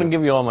think you. I'm going to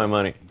give you all my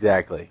money.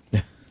 Exactly.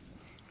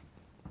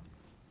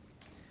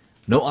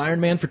 No Iron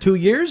Man for 2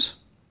 years?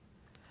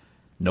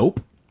 Nope.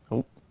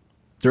 Nope.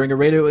 During a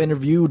radio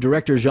interview,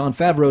 director Jon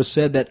Favreau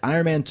said that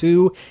Iron Man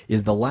 2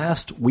 is the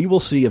last we will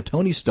see of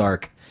Tony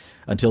Stark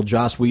until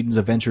Joss Whedon's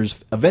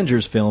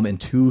Avengers film in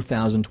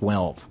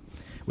 2012.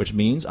 Which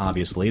means,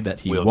 obviously, that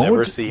he We'll won't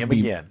never see him be,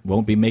 again.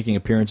 won't be making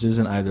appearances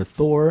in either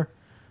Thor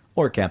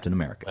or Captain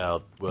America.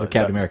 Well, Or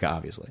Captain America,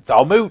 obviously. It's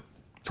all moot.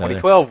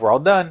 2012, we're all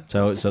done.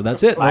 So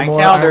that's it. No Line more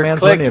calendar, Iron Man for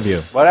click, any of you.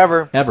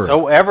 Whatever. Ever.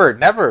 So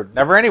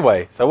never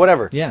anyway. So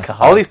whatever. Yeah.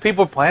 All these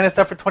people planning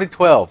stuff for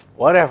 2012.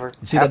 Whatever.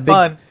 See Have that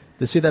fun.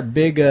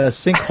 big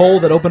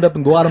sinkhole that opened up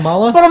in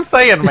Guatemala? That's what I'm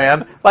saying,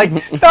 man. Like,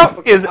 stuff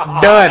is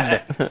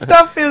done.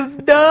 Stuff is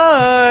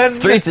done.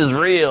 Streets is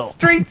real.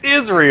 Streets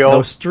is real.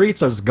 Those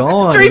streets are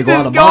gone Streets in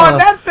is Guatemala. gone.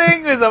 That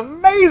thing is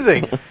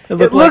amazing. It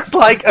looked looks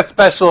like a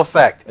special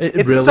effect. It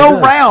It's really so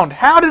does. round.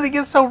 How did it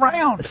get so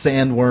round?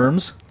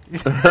 Sandworms.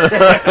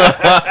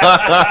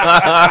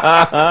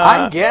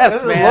 I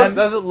guess, man.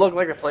 Does it look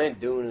like a plane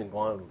doing and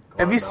going?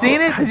 Have you seen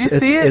it? Did you It's-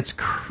 see it? It's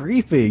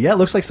creepy. Yeah, it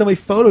looks like somebody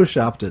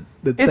photoshopped it.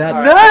 It's that,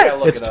 All right, I gotta nuts.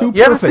 look It's it too up.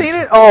 You haven't perfect.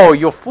 seen it? Oh,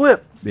 you'll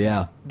flip.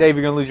 Yeah. Dave,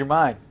 you're going to lose your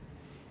mind.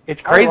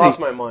 It's I crazy. lost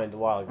my mind a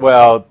while ago.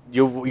 Well,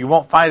 you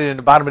won't find it in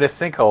the bottom of this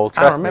sinkhole.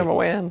 I Trust remember me.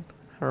 when.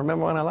 I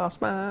remember when I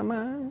lost my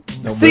mind.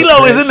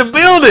 CeeLo is in the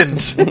building.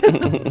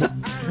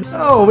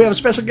 Oh, we have a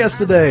special guest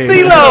today.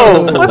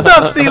 CeeLo, what's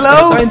up, Why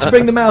CeeLo? didn't you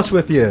bring the mouse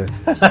with you?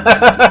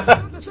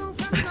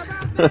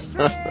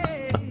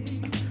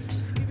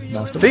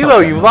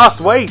 CeeLo, you've lost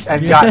weight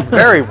and gotten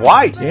very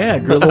white. Yeah,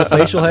 grew a little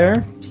facial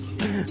hair.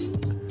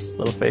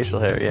 Little facial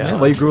hair, yeah. Yeah,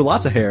 well, you grew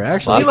lots of hair,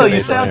 actually. Lots CeeLo, of you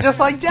facial sound hair. just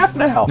like Jeff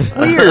now.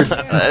 Weird.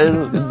 That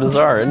is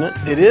bizarre, isn't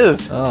it? It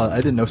is. Oh, I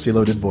didn't know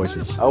CeeLo did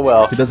voices. Oh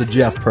well. He does a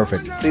Jeff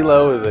perfect.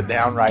 CeeLo is a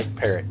downright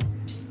parrot.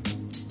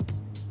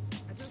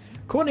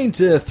 According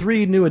to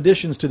 3 new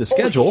additions to the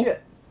schedule.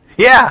 Shit.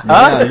 Yeah,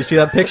 Yeah, huh? you see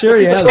that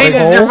picture? Yeah, the big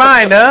Changes your hole.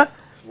 mind, huh?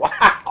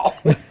 Wow.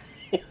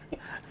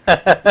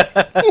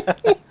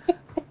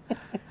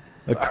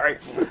 Sorry.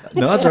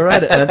 No, that's all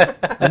right.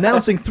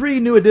 Announcing 3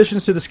 new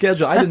additions to the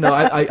schedule. I didn't know.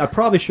 I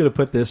probably should have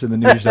put this in the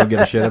news you don't give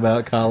a shit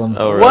about column.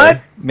 Oh, really?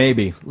 What?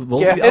 Maybe.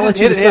 Well, Yeah, I'll let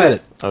you hit decide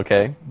it. it.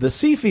 Okay. The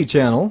Sci-Fi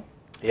channel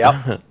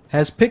Yep.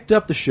 has picked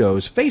up the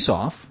shows Face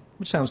Off,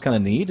 which sounds kind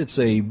of neat. It's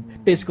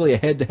basically a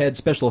head-to-head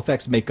special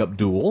effects makeup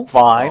duel.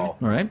 Fine. All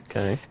right.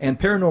 Okay. And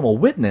Paranormal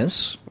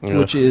Witness,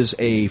 which is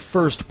a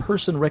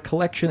first-person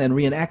recollection and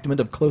reenactment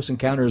of close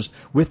encounters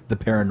with the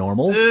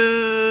paranormal.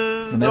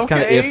 And that's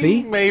kinda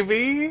iffy.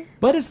 Maybe.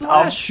 But it's the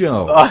last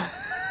show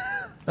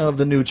of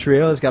the new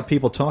trio. It's got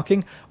people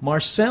talking.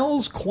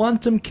 Marcel's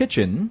Quantum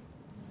Kitchen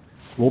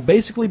will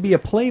basically be a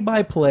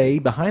play-by-play,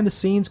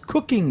 behind-the-scenes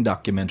cooking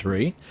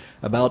documentary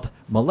about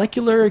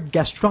molecular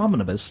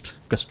gastronomist.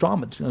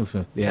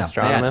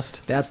 Gastronomist?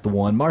 That's the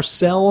one.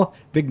 Marcel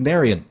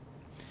Vignarian.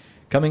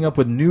 Coming up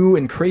with new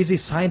and crazy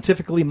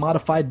scientifically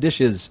modified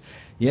dishes.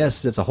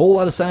 Yes, it's a whole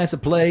lot of science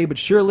at play, but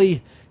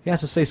surely he has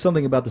to say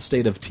something about the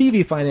state of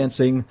TV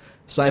financing,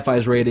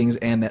 Sci-Fi's ratings,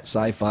 and that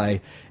Sci-Fi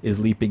is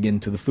leaping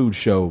into the food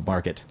show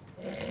market.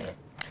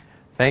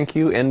 Thank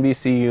you,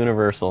 NBC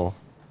Universal.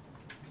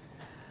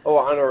 Oh,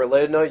 on a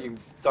related note, you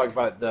talked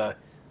about the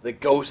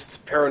ghosts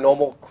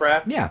paranormal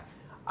crap. Yeah.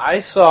 I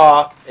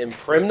saw in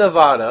Prim,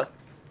 Nevada,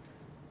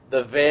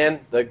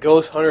 the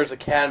Ghost Hunters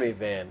Academy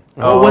van.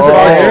 Oh, was it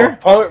there?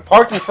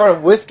 Parked in front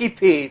of Whiskey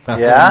Pete's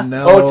Yeah?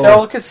 No.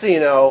 Hotel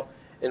Casino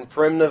in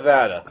Prim,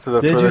 Nevada. So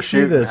that's Did where you they're see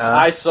shooting, this? huh?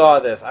 I saw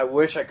this. I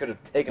wish I could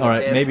have taken All a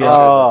right, damn maybe picture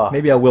of this.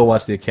 maybe I will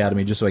watch the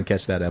Academy just so I can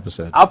catch that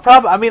episode.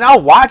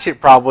 I'll watch it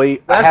probably.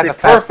 I That's have the to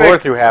fast forward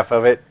perfect- through half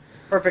of it.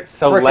 Perfect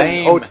So frickin'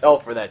 lame. hotel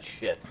for that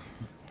shit.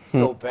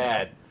 So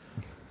bad.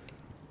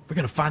 We're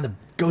gonna find the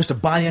ghost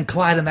of Bonnie and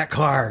Clyde in that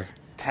car.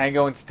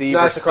 Tango and Steve No,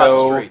 are that's across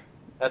so the street.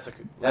 That's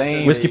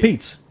lame. Whiskey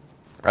Pete's.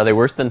 Are they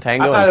worse than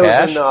Tango I thought and it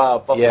Cash? was in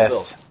Buffalo Yes,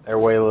 Bills. they're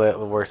way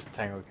worse than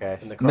Tango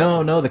Cash. In the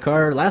car. No, the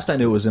car. Last I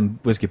knew it was in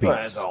Whiskey Well,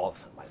 Pete's. it's all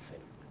my same.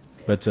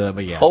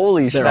 But yeah,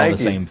 Holy they're all the shnikes.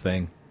 same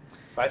thing.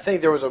 I think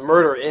there was a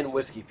murder in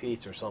Whiskey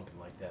Pete's or something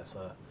like that.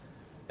 So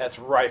that's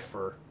rife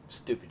for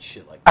stupid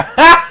shit like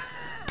that.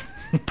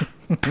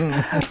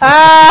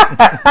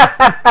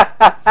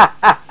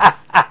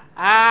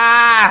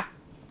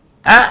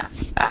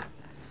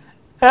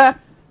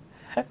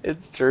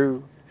 It's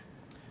true.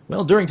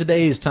 Well, during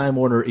today's Time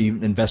Warner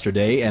Investor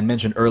Day, and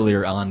mentioned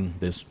earlier on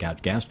this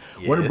Couchcast,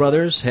 Warner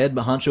Brothers head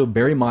honcho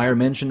Barry Meyer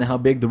mentioned how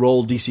big the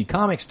role DC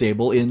Comics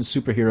stable in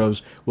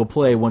superheroes will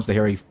play once the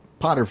Harry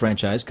Potter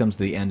franchise comes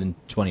to the end in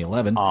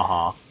 2011.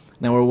 Uh-huh.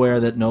 Now, we're aware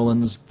that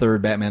Nolan's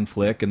third Batman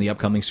flick and the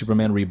upcoming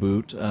Superman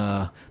reboot,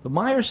 but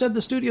Meyer said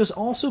the studio's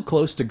also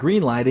close to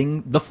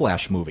greenlighting the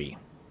Flash movie.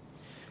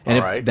 And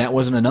if that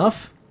wasn't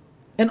enough,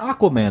 an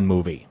Aquaman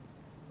movie,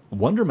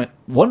 Wonder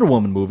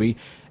Woman movie,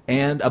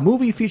 and a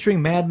movie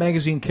featuring Mad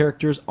Magazine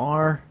characters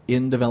are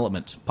in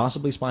development.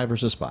 Possibly Spy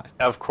vs. Spy.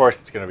 Of course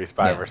it's going to be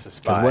Spy vs.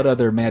 Spy. Because what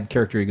other Mad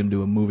character are you going to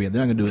do a movie?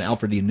 They're not going to do an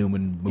Alfred E.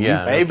 Newman movie.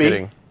 Yeah, Maybe.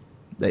 No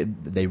kidding.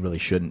 They really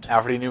shouldn't.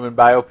 Alfred E. Newman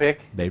biopic?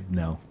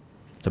 No.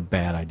 It's a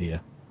bad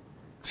idea.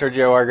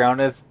 Sergio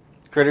Aragonés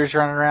critters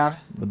running around?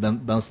 But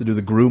then unless they do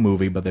the Gru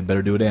movie, but they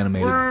better do it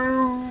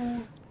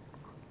animated.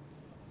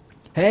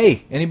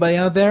 Hey, anybody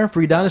out there?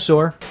 Free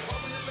dinosaur.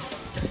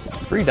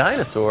 Free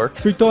dinosaur.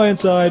 Free toy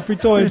inside. Free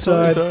toy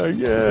inside.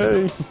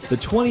 Yay. The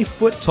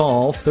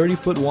 20-foot-tall,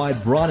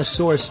 30-foot-wide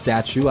Brontosaurus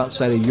statue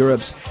outside of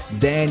Europe's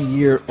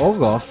Danyear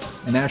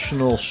Ogof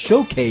National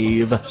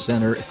Showcave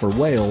Centre for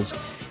Wales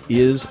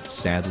is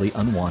sadly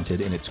unwanted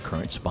in its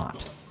current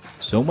spot.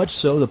 So much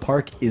so, the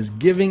park is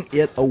giving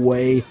it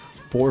away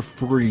for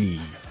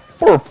free.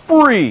 For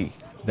free.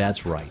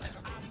 That's right.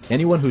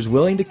 Anyone who's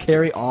willing to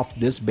carry off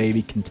this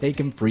baby can take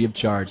him free of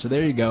charge. So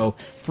there you go.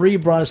 Free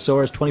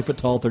Brontosaurus, 20 foot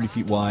tall, 30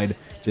 feet wide.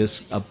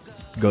 Just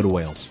go to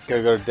Wales.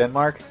 Gotta go to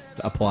Denmark?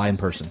 Apply in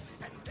person.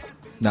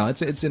 No,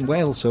 it's in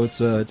Wales, so it's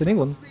in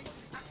England.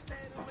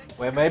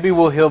 Well, maybe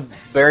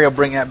Barry will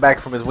bring that back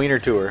from his wiener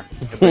tour.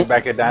 He'll bring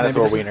back a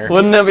dinosaur wiener.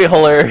 Wouldn't that be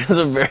hilarious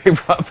if Barry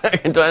brought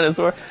back a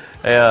dinosaur?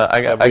 Yeah,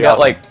 I got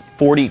like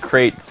 40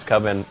 crates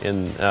coming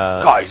in.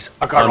 Guys,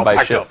 I got it all by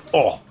packed ship.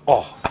 up.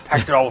 I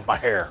packed it all with my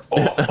hair.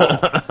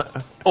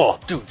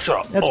 Dude, shut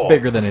up. That's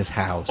bigger than his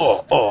house.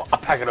 I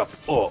pack it up.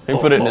 He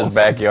put it in his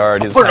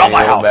backyard. His Put it on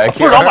my tiny house. little I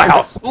put it on my backyard.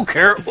 house. Who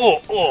cares?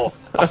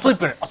 I'll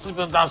sleep in it. I'll sleep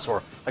in the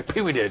dinosaur like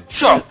Pee Wee did.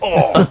 Shut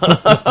up.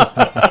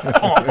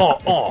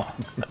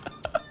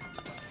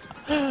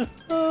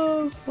 Oh,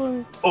 that's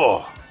funny.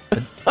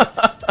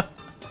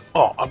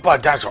 I bought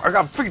a dinosaur. I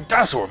got a freaking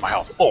dinosaur in my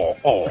house.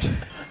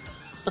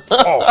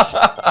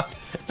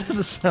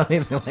 Doesn't sound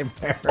anything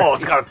like Barry.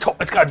 It's got a toe.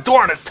 It's got a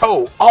door on its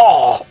toe.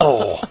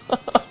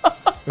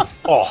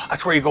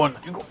 That's where you go in.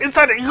 You go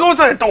inside. You go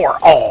inside the door.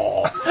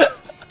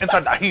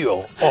 Inside the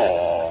heel.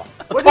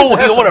 What toe is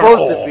that heel, whatever.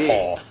 supposed to be?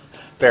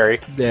 Barry.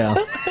 Yeah.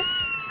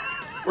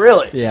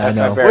 Really? Yeah, That's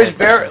I my know. Barry. Which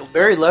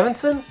Barry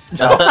Levinson?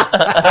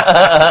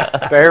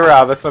 Barry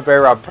Robb. That's my Barry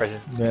Robb impression.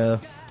 Yeah.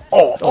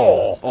 Come.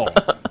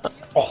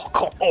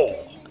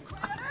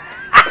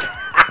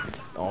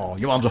 Oh,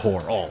 your mom's a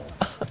whore.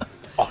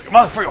 Your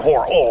mother freaking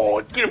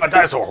whore. Get in my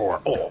dinosaur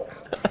whore.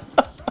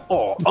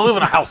 I live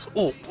in a house.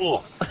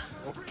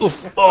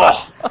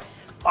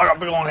 I got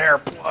big long hair.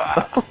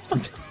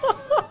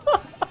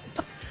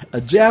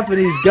 A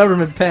Japanese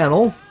government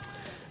panel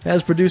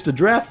has produced a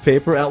draft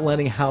paper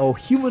outlining how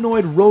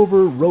humanoid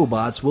rover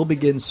robots will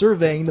begin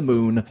surveying the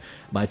moon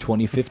by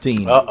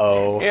 2015.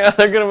 Uh-oh. Yeah,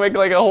 they're gonna make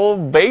like a whole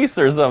base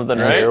or something,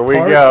 As right? Here we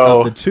part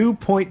go. Of the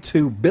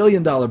 $2.2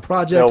 billion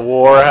project, The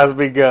war has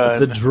begun.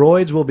 the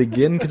droids will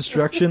begin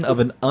construction of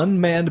an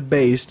unmanned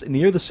base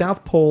near the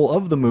south pole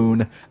of the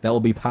moon that will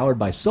be powered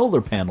by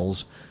solar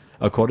panels,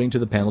 according to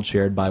the panel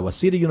chaired by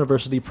Waseda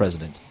University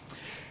president.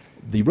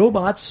 The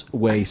robots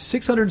weigh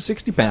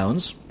 660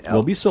 pounds,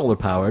 will be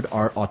solar-powered,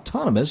 are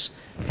autonomous,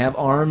 have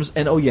arms,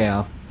 and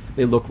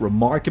they look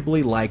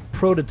remarkably like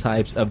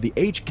prototypes of the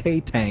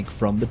HK tank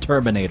from the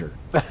Terminator.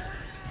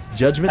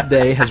 Judgment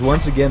Day has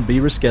once again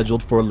been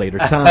rescheduled for a later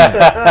time.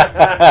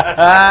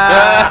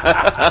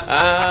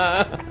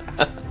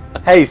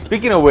 Hey,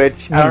 speaking of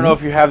which, I don't know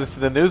if you have this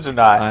in the news or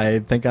not. I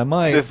think I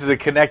might. This is a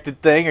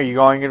connected thing. Are you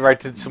going in right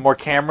to some more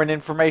Cameron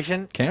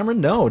information?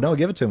 Cameron? No,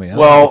 give it to me. I don't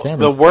Well, know Cameron.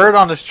 the word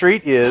on the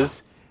street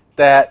is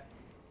that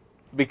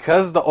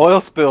because the oil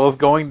spill is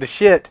going to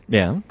shit,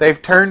 Yeah. they've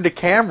turned to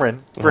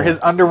Cameron for his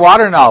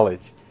underwater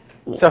knowledge.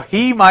 So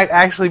he might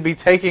actually be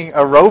taking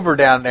a rover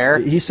down there.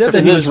 He said that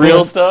Is he this was real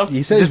willing- stuff?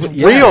 He said It's he's-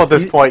 real at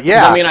this he- point,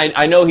 yeah. I mean,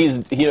 I know he's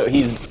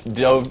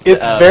dove.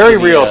 It's to very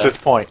the, real at this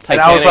point. And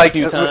Titanic I was like, a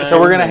few times so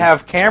we're going to and-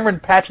 have Cameron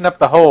patching up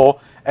the hole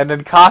and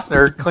then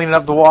Costner cleaning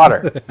up the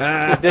water.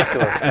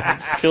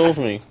 Ridiculous. kills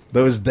me.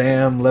 Those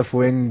damn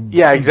left-wing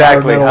Yeah,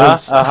 exactly,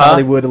 environmentalists, huh? Uh-huh.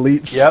 Hollywood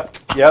elites. Yep.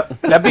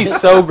 That'd be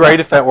so great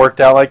if that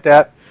worked out like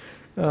that.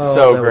 Oh,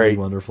 So that would great. be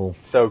wonderful.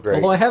 So great.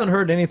 Although I haven't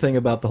heard anything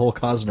about the whole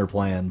Costner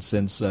plan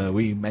since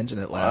we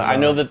mentioned it last I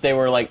know hour. that they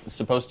were like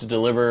supposed to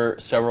deliver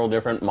several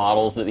different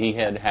models that he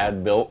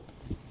had built.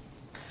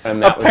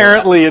 And that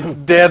Apparently it's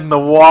dead in the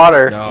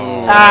water.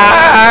 No.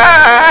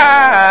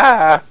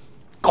 Ah!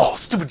 Oh,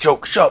 stupid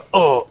joke. Shut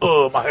up.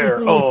 My hair.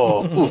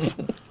 Oof.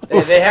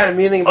 They had a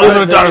meeting I live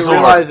about in it, a then they dinosaur.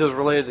 realized it was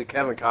related to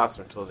Kevin Costner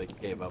until they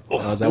gave up.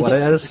 Oh, is that what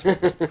it is?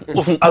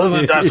 Oof. I live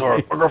in a dinosaur.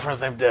 My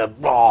girlfriend's named Deb.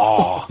 Oof.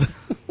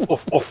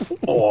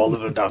 I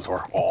live in a dinosaur.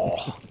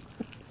 What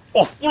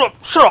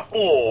up? Shut up.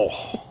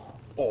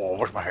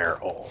 Where's my hair?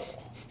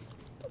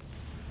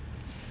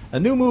 A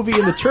new movie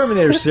in the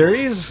Terminator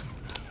series,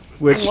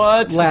 which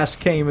What? last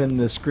came in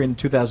the screen in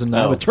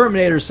 2009, Oh. with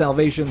Terminator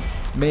Salvation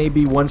may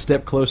be one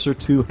step closer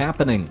to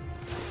happening.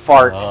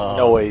 Fart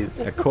noise.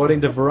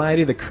 According to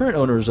Variety, the current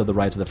owners of the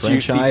rights to the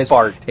Juicy franchise,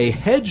 fart. a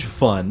hedge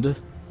fund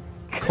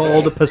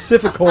called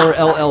Pacificor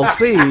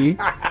LLC,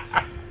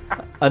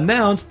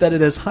 announced that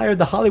it has hired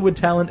the Hollywood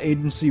talent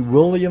agency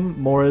William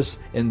Morris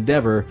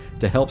Endeavor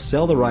to help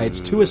sell the rights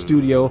to a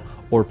studio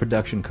or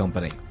production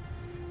company.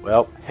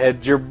 Well,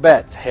 hedge your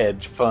bets,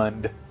 hedge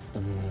fund.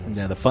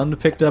 Yeah, the fund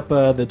picked up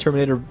the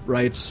Terminator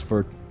rights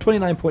for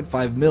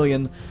 $29.5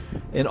 million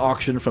in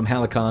auction from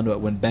Halicon, but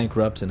went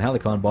bankrupt, and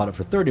Halicon bought it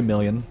for $30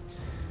 million.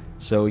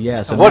 So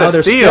yeah, so What now a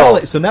they're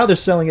steal! now they're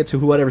selling it to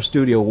whoever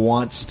studio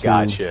wants to.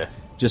 Gotcha.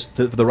 Just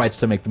for the rights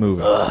to make the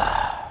movie.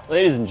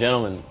 Ladies and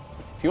gentlemen,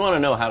 if you want to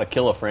know how to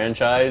kill a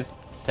franchise,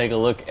 take a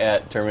look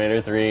at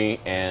Terminator 3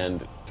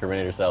 and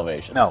Terminator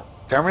Salvation. No,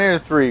 Terminator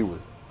 3 was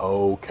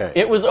okay.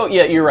 It was,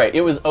 yeah, you're right.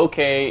 It was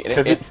okay.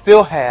 Because it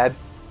still had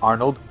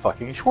Arnold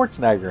fucking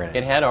Schwarzenegger in it.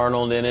 It had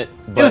Arnold in it,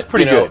 but was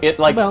pretty good.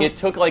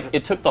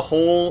 It took the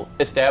whole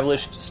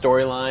established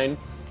storyline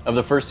of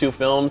the first two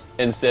films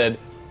and said,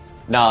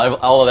 "Nah,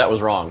 all of that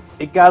was wrong."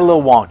 It got a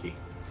little wonky.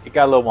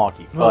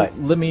 Well, But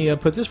let me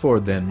put this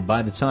forward then.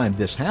 By the time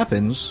this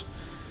happens,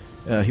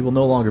 he will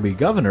no longer be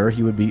governor.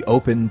 He would be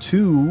open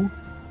to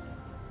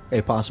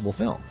a possible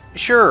film.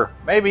 sure,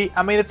 maybe.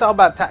 I mean, it's all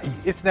about time.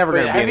 It's never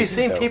going to be Have you anything,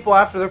 seen though. people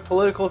after their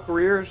political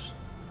careers?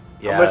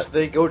 Yeah, How much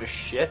they go to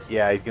shit?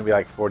 yeah, he's going to be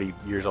like 40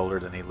 years older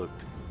than he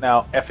looked.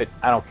 Now, F it.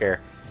 I don't care.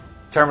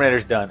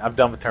 Terminator's done. I'm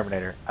done with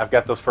Terminator. I've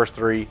got those first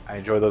three. I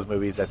enjoy those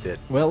movies. That's it.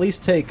 Well, at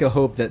least take a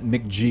hope that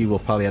Mick G will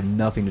probably have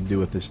nothing to do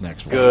with this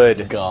next one.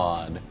 Good.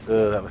 God.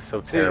 Ugh, that was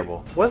so See,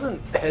 terrible.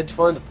 Wasn't hedge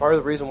funds part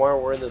of the reason why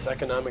we're in this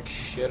economic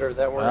shitter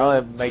that we're Well,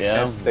 in? it makes Yeah.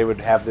 sense that they would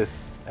have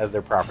this as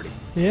their property.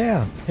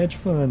 Yeah, hedge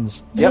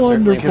funds. Yep,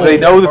 Wonderful. because they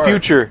know the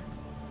future.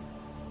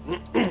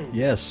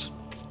 Yes,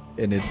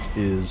 and it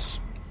is.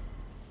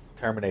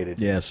 Terminated.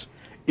 Yes.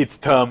 It's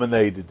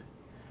terminated.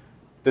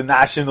 The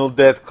national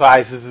debt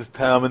crisis is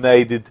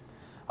terminated.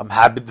 I'm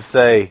happy to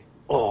say.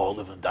 Oh,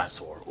 living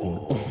dinosaur.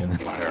 Oh,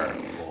 my hair.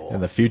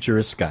 And the future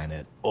is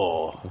Skynet.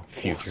 Oh,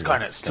 Future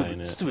Skynet, is stupid,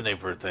 Skynet. stupid name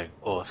for a thing.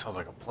 Oh, it sounds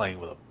like a plane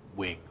with a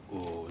wing.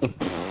 Ooh,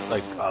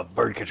 like a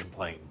bird catching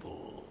plane.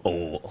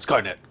 Oh,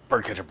 Skynet,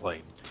 bird catching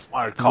plane.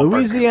 The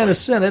Louisiana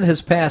Senate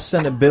has passed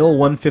Senate Bill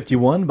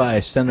 151 by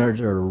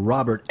Senator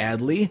Robert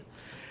Adley.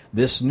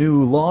 This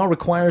new law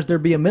requires there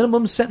be a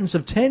minimum sentence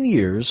of 10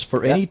 years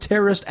for any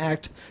terrorist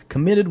act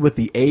committed with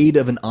the aid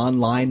of an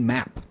online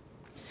map.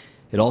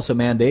 It also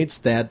mandates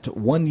that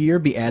 1 year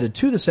be added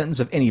to the sentence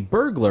of any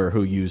burglar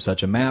who used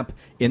such a map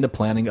in the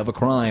planning of a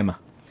crime.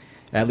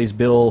 Adley's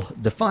bill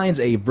defines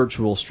a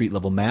virtual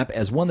street-level map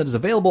as one that is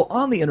available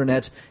on the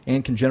internet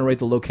and can generate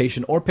the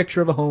location or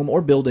picture of a home or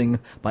building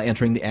by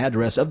entering the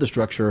address of the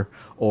structure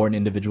or an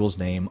individual's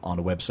name on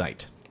a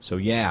website. So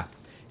yeah.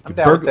 I'm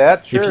down with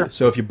that, sure.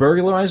 If you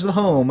burglarize the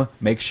home,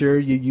 make sure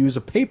you use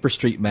a paper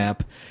street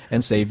map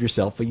and save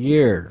yourself a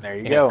year. There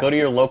you Yeah, go. go to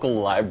your local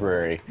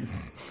library.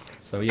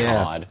 So yeah.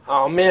 God.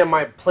 Oh man,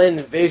 my planned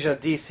invasion of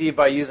DC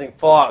by using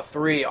Fallout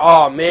 3.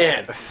 Oh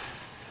man,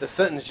 the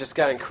sentence just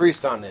got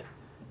increased on it.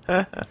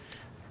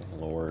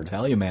 Lord.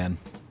 Tell you, man.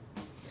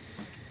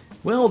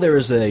 Well, there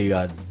is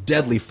a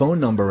deadly phone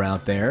number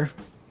out there.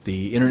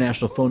 The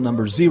international phone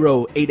number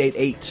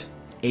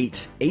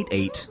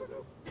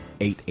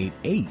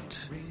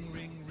 0888-888-888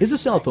 is a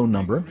cell phone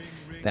number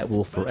that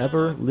will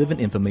forever live in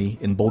infamy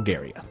in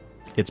Bulgaria.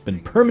 It's been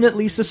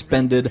permanently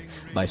suspended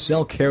by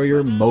cell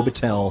carrier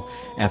Mobitel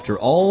after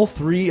all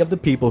three of the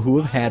people who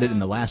have had it in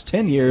the last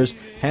 10 years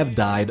have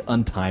died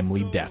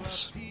untimely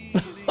deaths.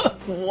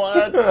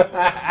 What?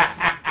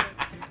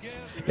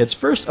 Its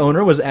first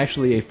owner was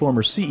actually a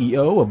former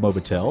CEO of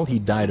Mobitel. He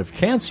died of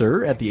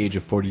cancer at the age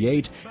of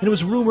 48, and it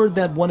was rumored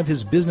that one of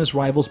his business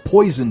rivals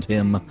poisoned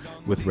him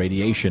with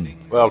radiation.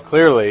 Well,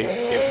 clearly,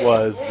 it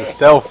was the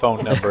cell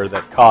phone number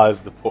that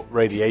caused the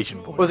radiation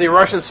poisoning. Was he a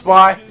Russian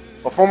spy?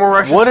 A former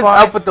Russian What is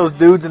spy? up with those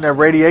dudes and their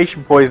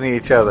radiation poisoning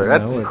each other?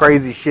 That's some it's-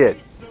 crazy shit.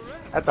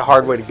 That's a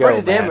hard way to go,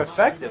 Pretty damn man.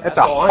 effective. That's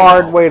a all I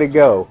hard know. way to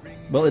go.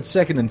 Well, its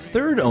second and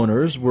third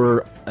owners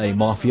were a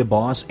mafia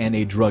boss and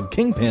a drug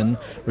kingpin,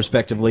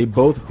 respectively,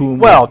 both whom...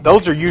 Well,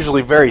 those are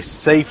usually very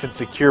safe and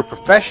secure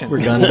professions.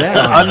 We're gunned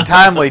down.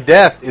 Untimely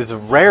death is a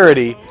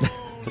rarity,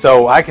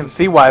 so I can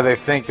see why they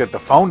think that the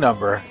phone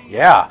number,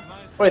 yeah.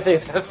 Funny thing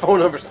is, that phone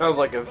number sounds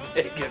like a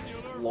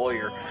Vegas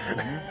lawyer.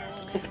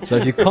 So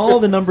if you call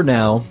the number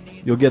now,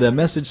 you'll get a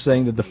message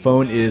saying that the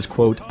phone is,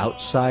 quote,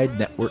 outside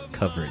network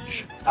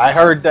coverage. I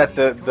heard that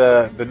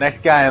the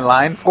next guy in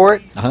line for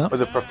it Uh-huh.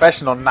 was a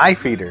professional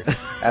knife eater,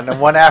 and the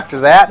one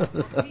after that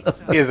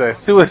is a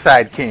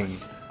suicide king.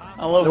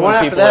 I love The when one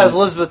after people that is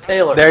Elizabeth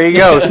Taylor. There you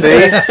go,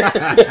 see?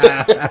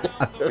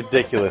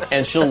 Ridiculous.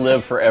 and she'll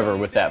live forever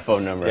with that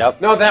phone number.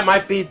 Yep. No, that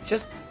might be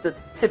just the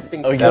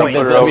tipping Oh, you That'll think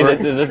put her that'll be over.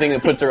 the thing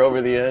that puts her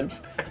over the edge?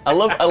 I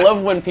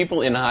love when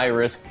people in high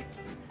risk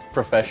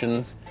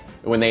professions,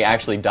 when they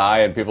actually die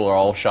and people are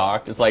all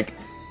shocked. It's like,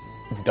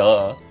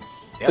 duh.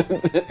 Yep.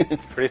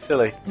 It's pretty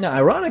silly. Now,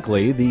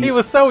 ironically, He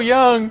was so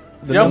young,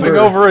 The jumping number-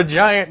 over a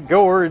giant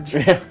gorge.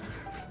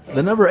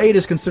 the number 8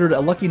 is considered a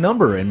lucky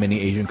number in many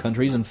Asian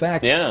countries. In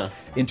fact, Yeah.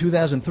 in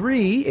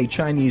 2003, a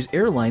Chinese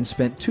airline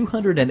spent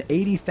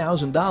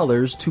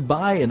 $280,000 to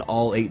buy an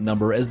all 8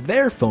 number as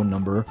their phone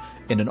number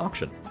in an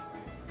auction.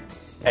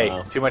 Hey,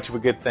 Wow. too much of a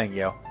good thing,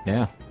 yo.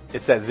 Yeah.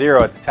 It's that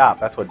 0 at the top.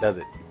 That's what does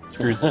it.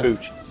 Screws the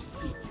pooch.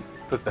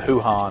 Puts the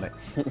hoo-ha on it.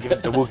 Gives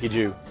it the Wookie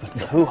Jew. It's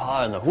the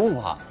hoo-ha and the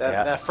hoo-ha.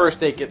 That, that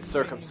first 8 gets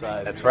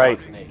circumcised. That's and right.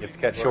 wants an 8. It's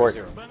cut Or a short.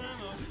 0.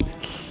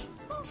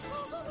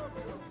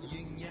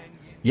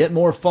 Yet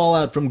more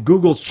fallout from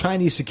Google's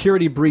Chinese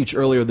security breach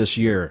earlier this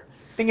year.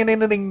 Ding ding ding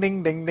ding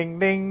ding ding ding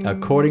ding.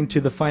 According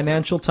to the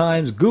Financial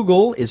Times,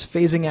 Google is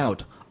phasing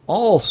out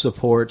all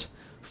support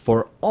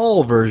for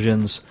all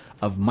versions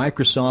of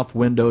Microsoft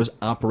Windows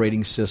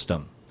operating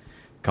system,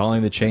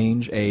 calling the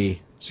change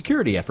a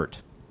security effort.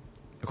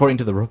 According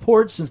to the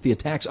report, since the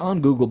attacks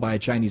on Google by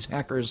Chinese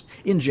hackers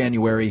in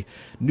January,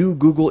 new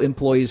Google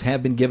employees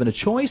have been given a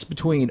choice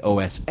between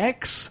OS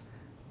X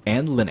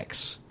and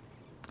Linux.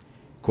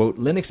 Quote,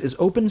 Linux is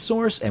open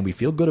source and we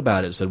feel good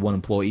about it, said one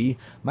employee.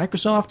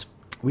 Microsoft,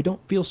 we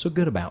don't feel so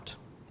good about.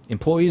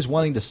 Employees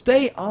wanting to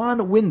stay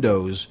on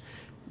Windows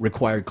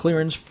required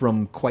clearance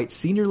from quite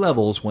senior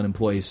levels, one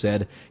employee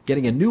said.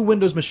 Getting a new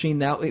Windows machine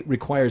now, it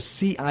requires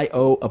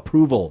CIO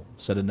approval,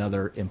 said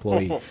another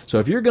employee. So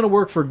if you're going to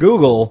work for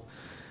Google,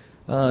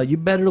 you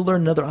better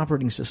learn another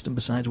operating system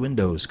besides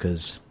Windows,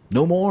 because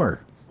no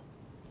more.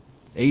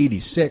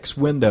 86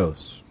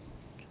 Windows.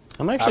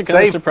 I'm actually Not kind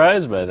of safe.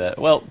 surprised by that.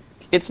 Well,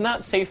 it's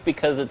not safe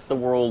because it's the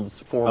world's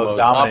foremost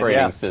dominant,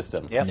 operating yeah.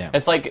 system. Yep. Yeah.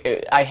 It's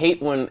like, I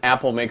hate when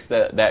Apple makes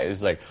that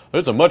is like,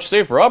 it's a much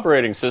safer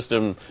operating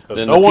system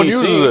than no the one PC.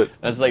 uses it.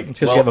 And it's like, It's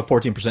because well, you have a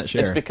 14%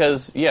 share. it's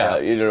because,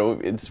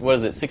 it's, what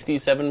is it,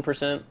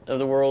 67% of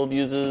the world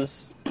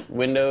uses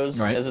Windows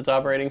Right. as its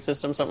operating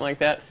system, something like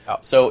that. Oh.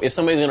 So if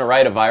somebody's going to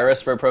write a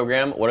virus for a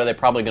program, what are they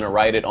probably going to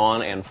write it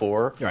on and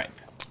for? Right.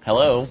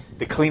 Hello?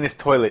 The cleanest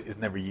toilet is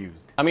never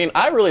used. I mean,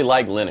 I really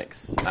like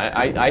Linux.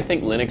 I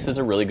think Linux is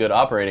a really good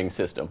operating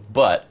system,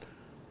 but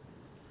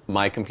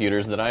my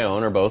computers that I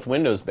own are both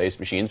Windows-based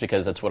machines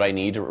because that's what I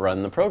need to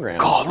run the program.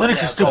 Oh,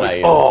 Linux is what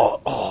I stupid.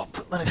 use.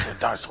 Put Linux in a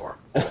dinosaur.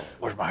 Oh,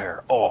 where's my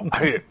hair? Oh, I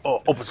hate it.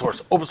 Oh, open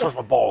source. Open source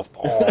my balls.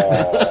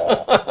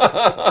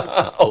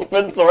 Oh,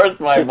 Open source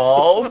my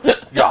balls.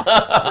 yeah.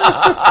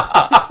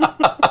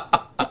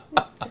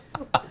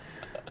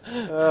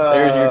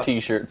 There's your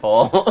T-shirt,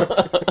 Paul.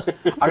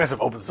 I got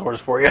some open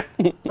source for you.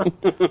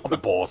 Oh, my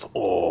balls.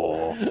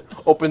 Oh.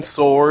 Open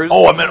source.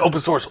 Oh, I meant open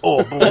source.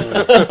 Oh, boom.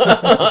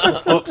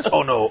 Oops.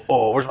 Oh, no.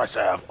 Oh, where's my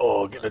salve?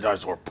 Oh, get in the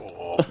dinosaur.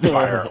 Oh,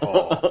 fire.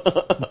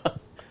 Oh.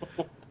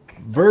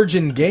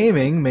 Virgin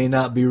Gaming may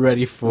not be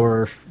ready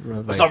for...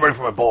 It's not ready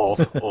for my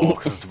balls. Oh,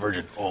 because it's a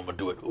virgin. Oh, I'm going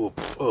to do it.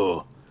 Oops.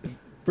 Oh.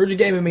 Virgin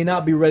Gaming may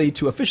not be ready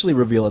to officially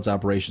reveal its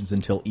operations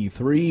until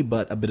E3,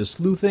 but a bit of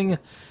sleuthing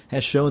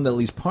has shown that at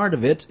least part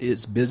of its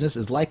business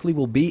is likely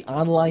will be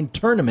online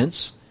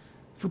tournaments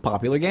for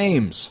popular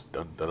games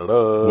Dun, dun, dun,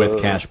 dun.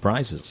 with cash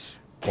prizes.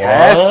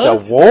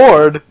 Cash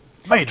award.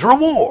 Major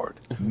award.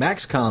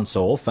 Max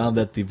Console found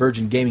that the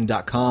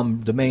VirginGaming.com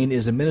domain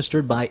is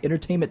administered by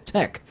Entertainment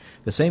Tech,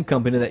 the same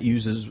company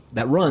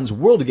that runs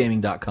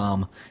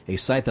WorldGaming.com, a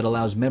site that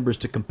allows members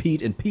to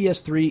compete in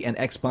PS3 and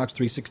Xbox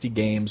 360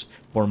 games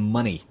for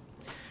money.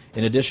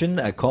 In addition,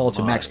 a call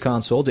to Max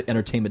Console to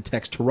Entertainment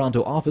Tech's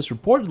Toronto office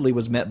reportedly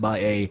was met by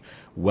a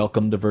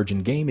 "Welcome to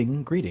Virgin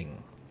Gaming"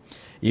 greeting.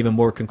 Even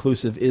more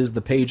conclusive is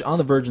the page on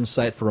the Virgin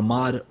site for a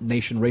Mod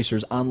Nation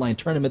Racers online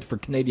tournament for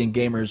Canadian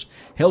gamers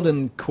held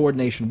in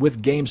coordination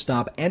with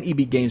GameStop and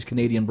EB Games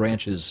Canadian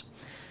branches.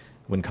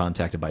 When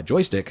contacted by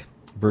Joystick,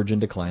 Virgin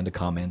declined to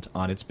comment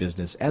on its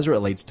business as it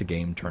relates to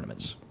game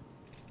tournaments.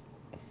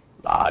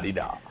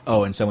 La-di-da.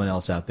 Oh, and someone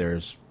else out there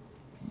is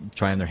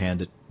trying their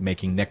hand at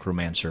making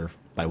Necromancer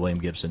by William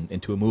Gibson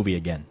into a movie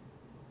again.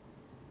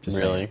 Just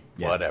saying. Really?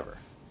 Yeah. Whatever.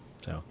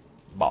 So,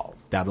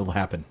 Balls. that'll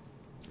happen.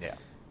 Yeah.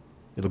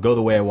 It'll go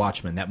the way of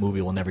Watchmen. That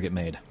movie will never get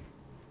made.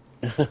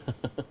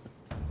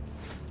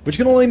 Which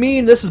can only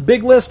mean this is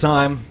big list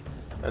time.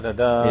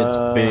 Da-da-da. It's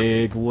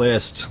big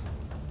list.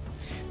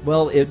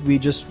 Well,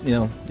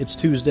 it's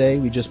Tuesday.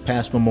 We just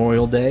passed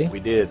Memorial Day. We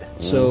did.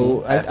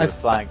 So After the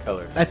flying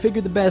colors. I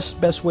figured the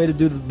best way to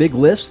do the big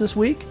list this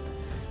week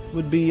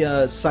would be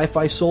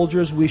sci-fi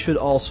soldiers we should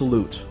all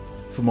salute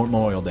for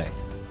Memorial Day.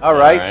 All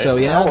right. All right. So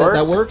yeah, That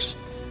that works.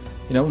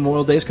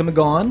 Memorial Day's come and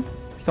gone.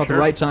 I thought the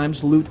right time to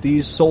salute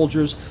these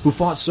soldiers who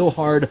fought so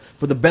hard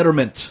for the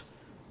betterment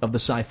of the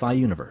sci-fi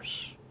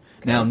universe.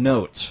 Now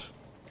note,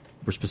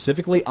 we're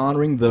specifically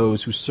honoring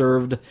those who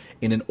served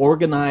in an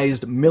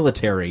organized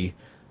military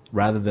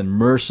rather than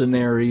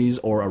mercenaries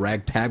or a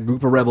ragtag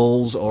group of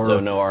rebels or So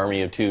no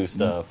Army of Two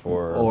stuff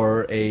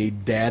or a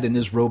dad and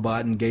his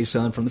robot and gay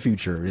son from the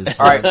future. It's,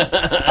 All right.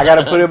 I got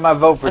to put in my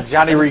vote for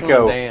Johnny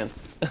Rico. Dance.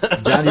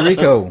 Johnny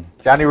Rico.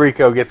 Johnny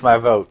Rico gets my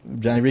vote.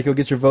 Johnny Rico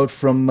gets your vote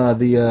from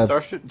the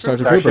Starship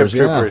Starship Troopers,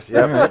 Troopers. Yeah.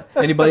 yep. All right.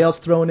 Anybody else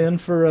throwing in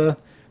for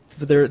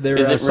for their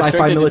Is it sci-fi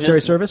restricted to military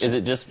just- service. Is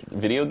it just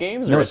video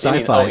games? No, or it's any-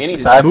 sci-fi. any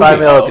It's sci-fi movie.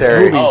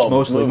 military. It's movies, Oh,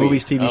 mostly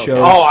movies, TV Okay. shows.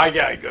 Oh, I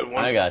got a good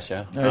one. I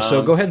gotcha. All right,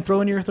 so go ahead and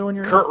throw in your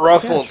Kurt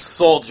Russell,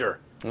 Soldier.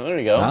 Well, there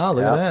you go. Ah,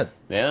 look at that.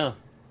 Yeah,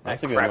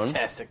 that's a good one.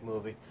 Craptastic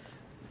movie.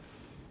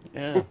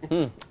 Yeah,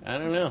 I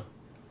don't know.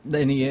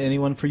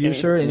 Anyone for you, Any-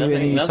 sir? nothing-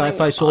 Any nothing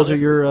sci-fi soldier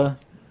honest. you're...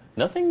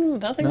 Nothing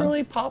No?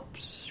 really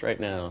pops right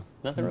now.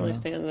 Nothing really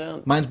stands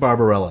out. Mine's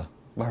Barbarella.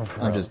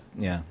 Barbara. I'm just,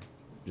 yeah.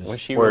 Was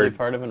she Word. really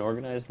part of an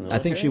organized military?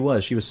 I think she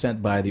was. She was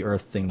sent by the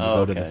Earth thing to Oh,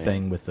 go to the okay.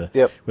 thing with the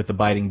Yep. with the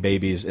biting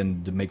babies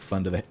and to make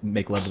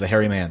love to the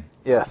hairy man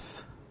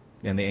Yes.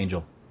 and the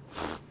angel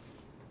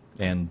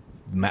and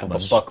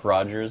Matlas Buck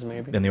Rogers,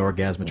 maybe. and the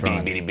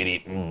Orgasmatron. Bitty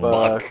bitty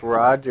Buck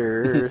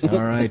Rogers. All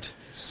right.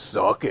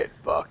 Suck it,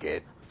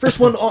 Bucket. First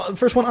one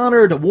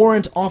honored,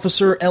 Warrant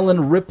Officer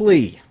Ellen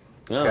Ripley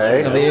Oh, Okay. there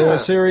you of go. the Alien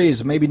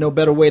series. Maybe no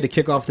better way to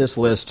kick off this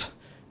list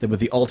than with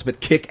the ultimate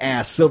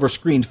kick-ass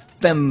silver-screen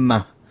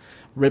femme.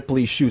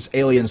 Ripley shoots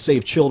aliens,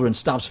 save children,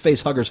 stops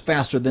facehuggers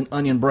faster than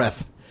onion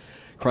breath.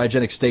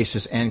 Cryogenic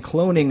stasis and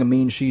cloning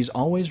means she's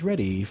always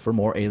ready for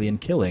more alien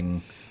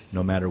killing,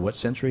 no matter what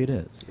century it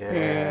is.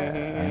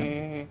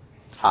 Yeah.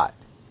 Hot.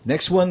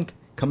 Next one,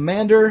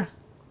 Commander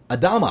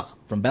Adama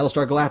from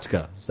Battlestar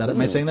Galactica. Is that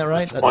am I saying that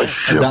right? My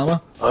ship.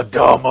 Adama.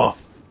 Adama.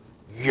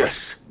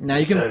 Yes. Now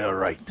you can Said it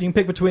right. you can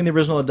pick between the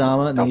original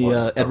Adama and That the was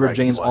the Edward right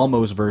James one.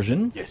 Olmos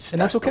version, Yes,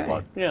 and that's the okay.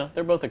 one. Yeah,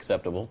 they're both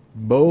acceptable.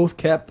 Both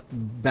kept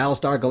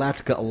Battlestar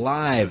Galactica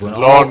alive This when is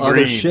all Lon other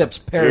Green, ships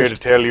here perished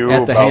to tell you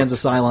at the about- hands of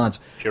Cylons.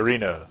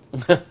 Purina.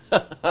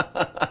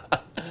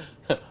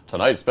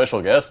 Tonight's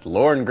special guest,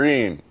 Lorne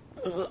Green.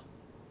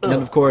 And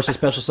of course, a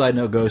special side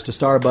note goes to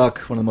Starbuck,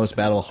 one of the most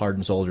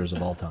battle-hardened soldiers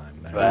of all time.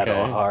 Battle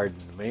Okay.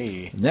 hardened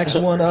me. Next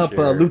one up,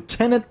 sure.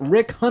 Lieutenant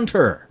Rick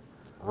Hunter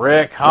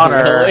Rick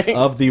Hunter. Really?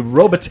 of the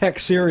Robotech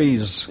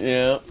series.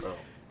 Yeah.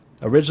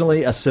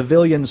 Originally a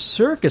civilian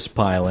circus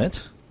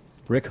pilot,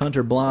 Rick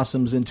Hunter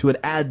blossoms into an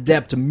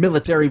adept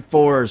military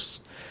force.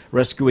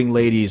 Rescuing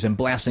ladies and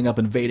blasting up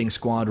invading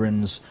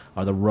squadrons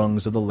are the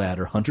rungs of the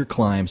ladder Hunter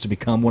climbs to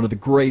become one of the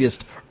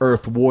greatest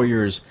Earth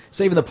warriors,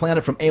 saving the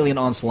planet from alien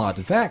onslaught.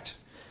 In fact,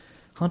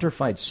 Hunter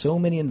fights so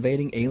many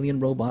invading alien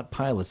robot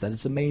pilots that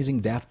it's amazing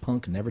Daft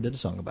Punk never did a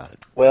song about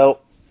it. Well,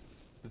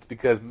 it's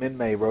because Min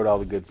May wrote all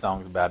the good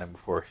songs about him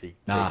before she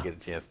Ah. didn't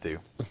get a chance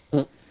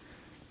to.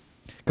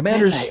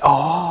 Commanders...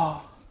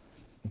 Oh.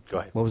 Go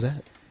ahead. What was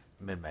that?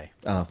 Min May.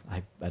 Oh,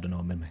 I don't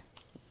know Minmay.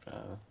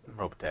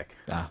 Robotech.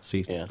 Ah,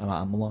 see, Yeah.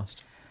 I'm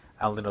lost.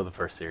 I only know the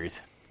first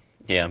series.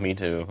 Yeah, me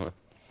too.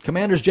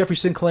 Commanders Jeffrey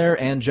Sinclair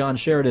and John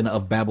Sheridan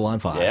of Babylon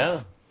 5.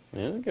 Yeah.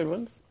 Yeah, good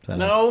ones. So-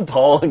 No,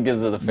 Paul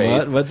gives it the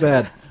face. What's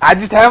that? I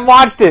just haven't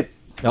watched it.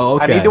 Oh,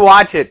 okay. I need to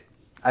watch it.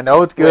 I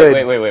know it's good.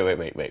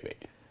 Wait.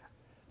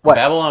 What?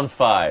 Babylon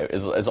 5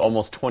 is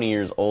almost 20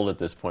 years old at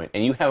this point,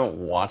 and you haven't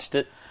watched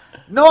it?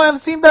 No, I haven't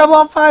seen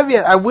Babylon 5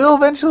 yet. I will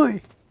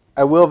eventually.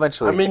 I'm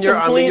in your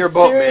Complete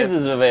boat, series man.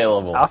 is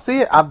available. I'll see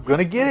it. I'm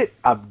gonna get it.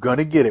 I'm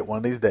gonna get it one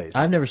of these days.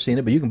 I've never seen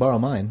it, but you can borrow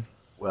mine.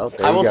 Well,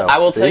 there I you will. go. I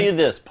will See? tell you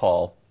this,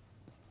 Paul.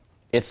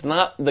 It's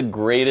not the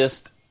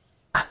greatest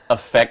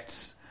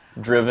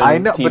effects-driven I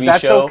know, TV but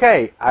that's show.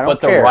 okay. I don't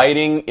But care. the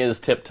writing is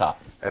tip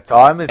top, That's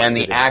all I'm interested and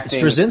the in.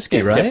 acting Straczynski,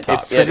 is right? tip top.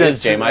 It's It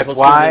is J. Straczynski. Michael That's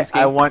why Straczynski.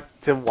 I want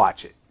to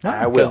watch it.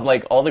 I will. Because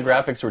like all the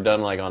graphics were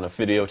done like on a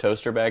video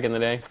toaster back in the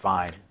day. It's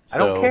fine. I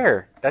So- don't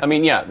care. That's, I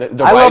mean, yeah, the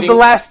I love writing. The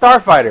Last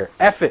Starfighter.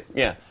 F it.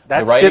 Yeah,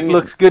 That the writing shit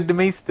looks good to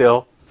me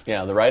still.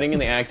 Yeah, the writing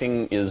and the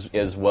acting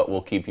is what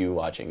will keep you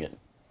watching it.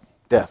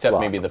 Death Except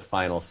Blossom. maybe the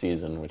final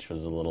season, which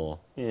was a little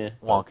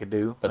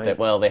Wonkadoo. But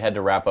they had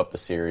to wrap up the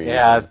series.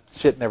 yeah,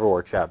 shit never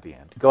works out at the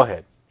end. Go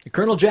ahead.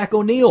 Colonel Jack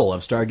O'Neill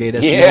of Stargate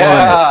SG-1.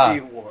 Yeah.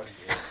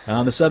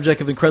 On the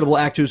subject of incredible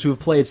actors who have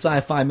played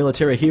sci-fi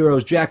military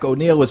heroes, Jack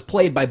O'Neill was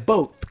played by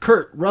both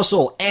Kurt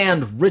Russell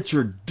and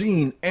Richard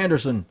Dean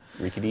Anderson.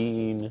 Ricky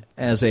Dean.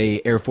 As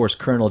a Air Force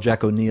colonel,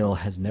 Jack O'Neill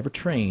has never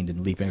trained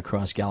in leaping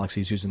across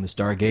galaxies using the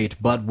Stargate,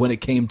 but when it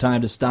came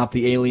time to stop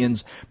the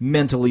aliens,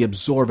 mentally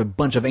absorb a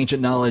bunch of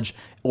ancient knowledge,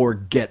 or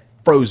get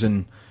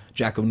frozen,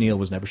 Jack O'Neill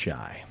was never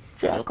shy.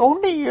 Jack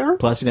O'Neill.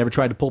 Plus, he never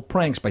tried to pull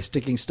pranks by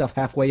sticking stuff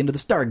halfway into the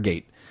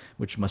Stargate,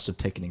 which must have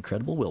taken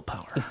incredible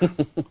willpower.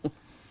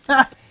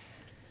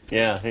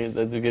 Yeah,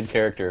 that's a good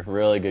character.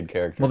 Really good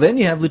character. Well, then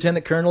you have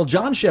Lieutenant Colonel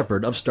John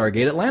Shepard of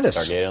Stargate Atlantis.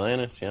 Stargate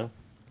Atlantis, yeah.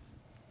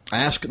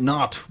 Ask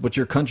not what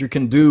your country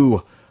can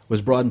do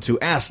was broadened to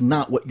ask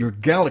not what your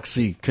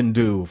galaxy can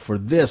do. For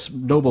this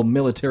noble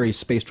military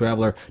space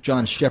traveler,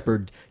 John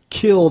Shepard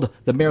killed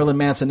the Marilyn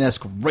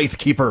Manson-esque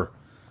Wraithkeeper,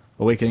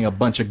 awakening a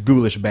bunch of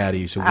ghoulish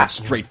baddies who went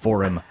straight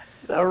for him.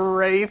 The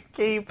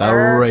Wraithkeeper. The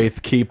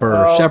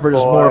Wraithkeeper. Oh, Shepard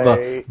is more of a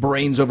boy.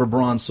 brains over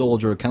bronze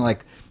soldier, kind of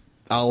like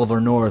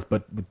Oliver North,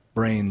 but with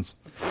brains.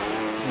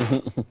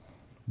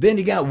 Then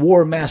you got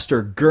War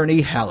Master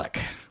Gurney Halleck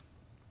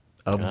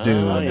of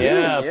Dune. Oh,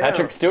 yeah,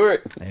 Patrick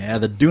Stewart. Yeah,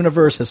 the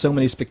Duneverse has so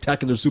many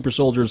spectacular super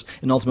soldiers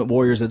and Ultimate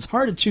Warriors that it's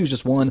hard to choose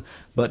just one,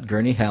 but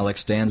Gurney Halleck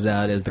stands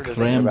out as the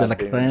creme de la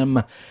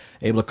creme,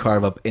 able to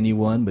carve up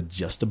anyone with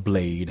just a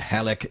blade.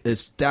 Halleck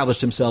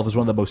established himself as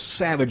one of the most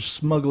savage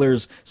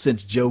smugglers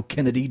since Joe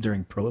Kennedy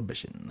during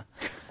Prohibition.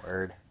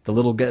 Word.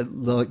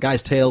 The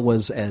guy's tale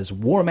was as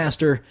War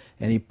Master,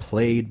 and he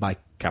played by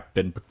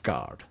Captain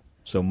Picard.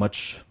 So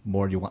much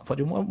more do you want?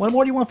 What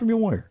more do you want from your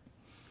warrior?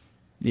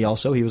 He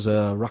was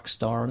a rock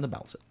star in the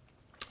balance.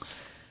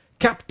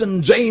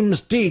 Captain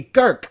James T.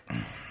 Kirk.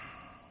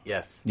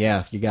 Yes.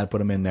 Yeah, you got to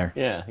put him in there.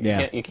 Yeah,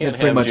 you can't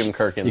Pretty have much, Jim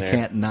Kirk in there. You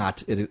can't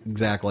not.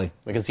 Exactly.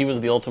 Because he was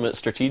the ultimate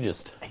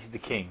strategist. He's the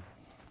king.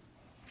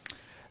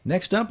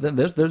 Next up,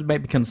 there's might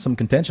be some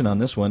contention on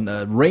this one.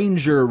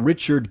 Ranger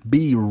Richard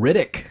B.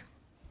 Riddick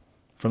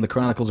from the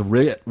Chronicles of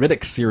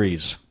Riddick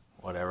series.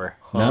 Whatever.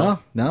 No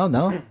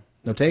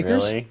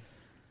takers? Really?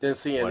 Didn't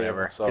see any.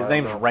 Whatever. So His I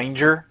name's don't know.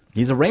 Ranger.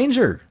 He's a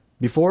ranger.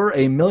 Before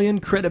a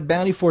million-credit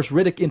bounty forced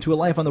Riddick into a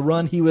life on the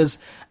run, he was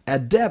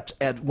adept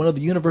at one of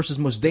the universe's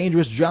most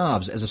dangerous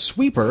jobs. As a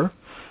sweeper,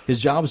 his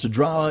job was to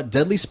draw a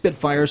deadly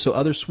Spitfire so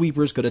other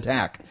sweepers could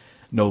attack.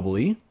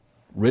 Nobly,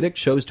 Riddick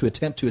chose to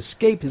attempt to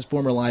escape his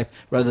former life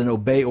rather than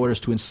obey orders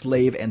to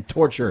enslave and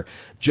torture.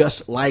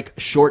 Just like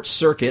Short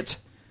Circuit,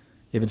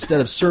 if instead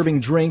of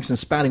serving drinks and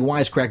spouting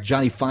wisecrack,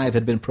 Johnny Five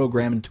had been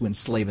programmed to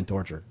enslave and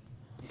torture.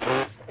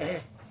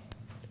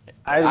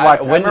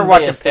 When did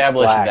they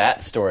establish that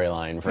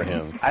storyline for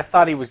him? I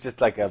thought he was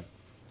just like a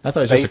I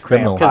thought he was just a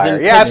criminal.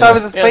 vampire. Yeah, I thought he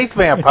was a space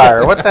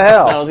vampire. What the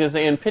hell? I was going to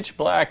say, in Pitch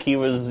Black, he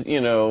was, He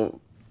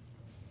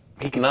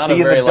could not see a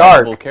in very the dark.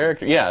 likable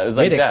character. Yeah, it was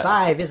like Riddick that.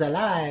 5 is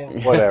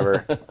alive.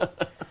 Whatever.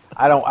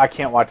 I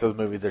can't watch those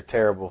movies. They're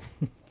terrible.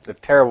 They're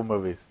terrible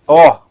movies.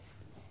 Oh,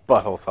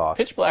 butthole sauce.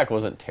 Pitch Black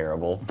wasn't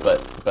terrible,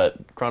 but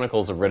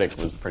Chronicles of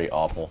Riddick was pretty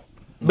awful.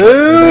 There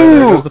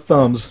Boo! goes the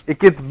thumbs. It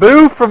gets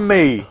boo from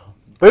me.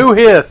 Boo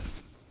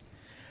hiss.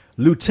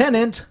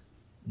 Lieutenant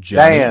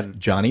Dan.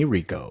 Johnny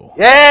Rico.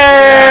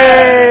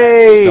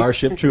 Yay!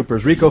 Starship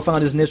Troopers. Rico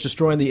found his niche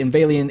destroying the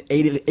invading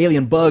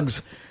alien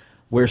bugs.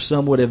 Where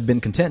some would have been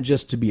content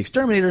just to be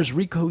exterminators,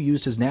 Rico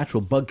used his natural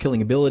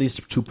bug-killing abilities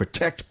to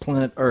protect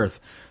planet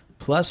Earth.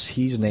 Plus,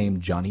 he's named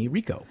Johnny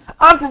Rico,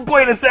 I'm from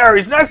Buenos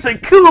Aires, and I say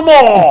kill them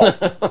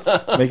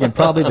all. making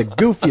probably the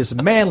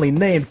goofiest, manly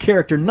named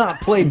character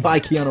not played by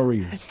Keanu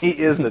Reeves. He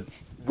is a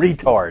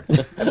retard.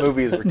 That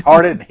movie is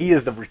retarded, and he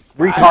is the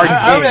retard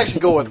I would king. actually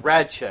go with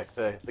Radchek,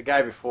 the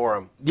guy before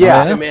him.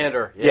 Yeah.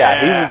 Commander.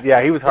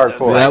 Yeah, he was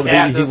hardcore.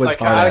 That- he was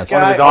hard-ass.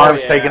 One of his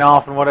arms taken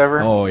off and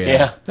whatever. Oh, yeah.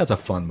 Yeah. That's a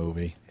fun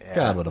movie.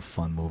 God, what a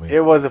fun movie.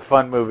 It was a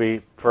fun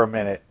movie for a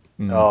minute.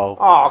 Oh,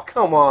 Oh,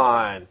 come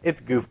on. it's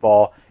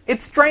goofball.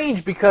 It's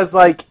strange because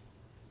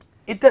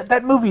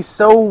that movie's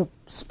so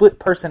split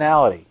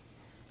personality,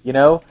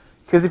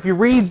 Because if you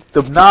read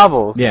the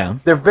novels, Yeah.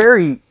 they're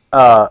very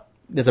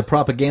It's a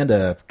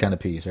propaganda kind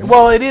of piece, right?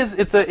 well. It is.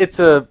 It's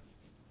a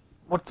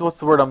what's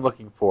the word I'm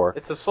looking for?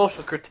 It's a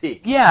social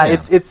critique. Yeah, Yeah.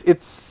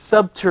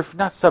 it's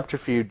not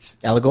subterfuge.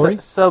 Allegory?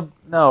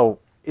 No,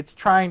 it's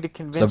trying to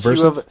convince you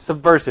Subversive? of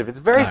subversive. It's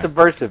very All right.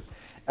 subversive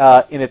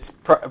in its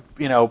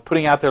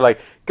putting out there like,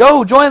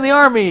 go join the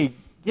army,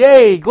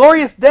 yay,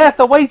 glorious death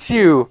awaits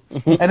you,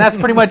 and that's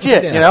pretty much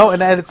it. Yeah.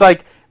 And it's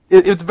like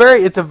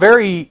it's a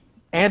very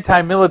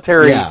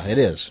anti-military Yeah, it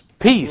is.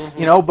 piece.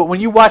 But when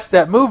you watch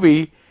that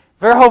movie,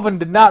 Verhoeven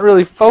did not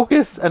really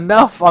focus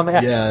enough on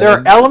that. Yeah. There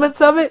are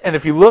elements of it, and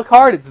if you look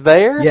hard, it's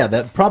there. Yeah,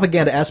 that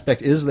propaganda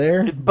aspect is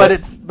there. But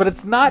it's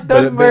not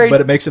done very.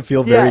 But it makes it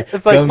feel very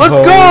it's like, gung-ho, let's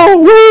go,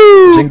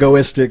 woo!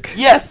 jingoistic.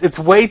 Yes, it's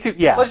way too.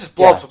 Yeah, Let's just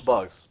blow up some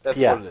bugs. That's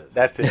Yeah, what it is.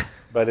 that's it.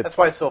 But That's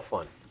why it's so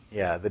fun.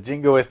 yeah, the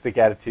jingoistic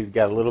attitude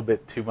got a little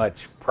bit too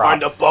much props.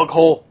 Find a bug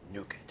hole,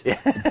 nuke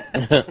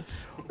it.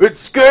 It's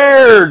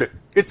scared.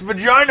 Its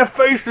vagina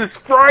face is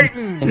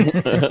frightened.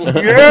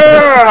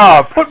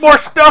 Yeah, put more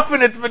stuff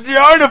in its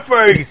vagina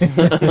face.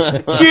 Get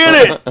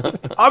it?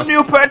 I'm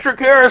Neil Patrick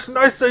Harris, and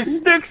I say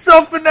stick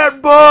stuff in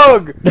that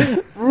bug.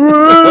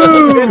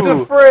 Woo! It's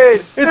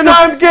afraid. It's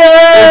I'm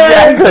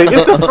gay! Exactly.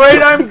 It's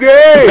afraid I'm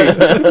gay.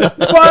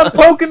 That's why I'm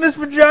poking this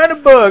vagina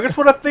bug. That's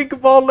what I think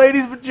of all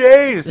ladies'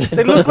 vajays.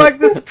 They look like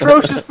this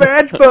atrocious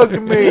vag bug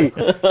to me.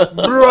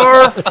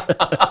 Brrf.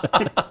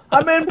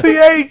 I'm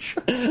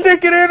NPH.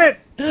 Stick it in it.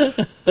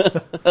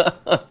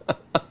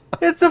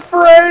 It's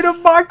afraid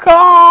of my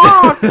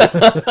cock.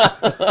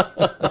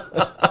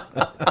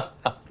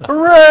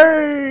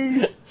 Hooray!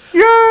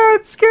 Yeah,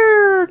 it's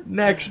scared.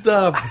 Next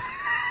up,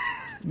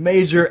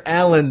 Major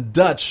Alan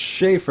Dutch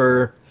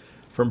Schaefer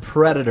from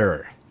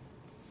Predator.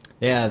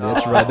 Yeah,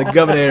 that's right. The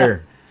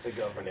Governor The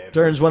governor.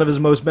 turns one of his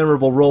most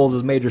memorable roles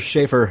as Major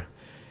Schaefer.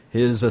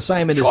 His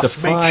assignment is to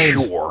Just make find.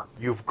 sure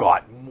you've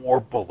got more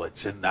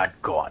bullets in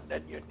that gun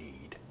than you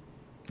need.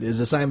 His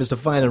assignment is to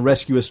find and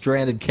rescue a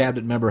stranded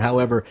cabinet member.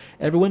 However,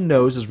 everyone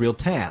knows his real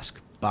task: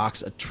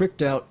 box a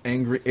tricked-out,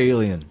 angry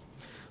alien.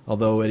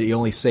 Although he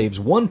only saves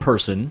one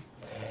person,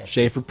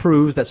 Schaefer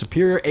proves that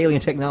superior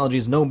alien technology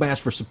is no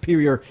match for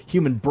superior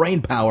human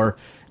brain power,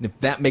 and if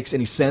that makes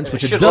any sense,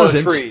 which it shitload of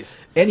doesn't, trees.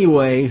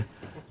 anyway,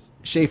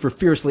 Schaefer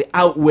fiercely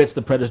outwits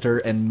the Predator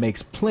and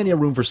makes plenty of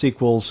room for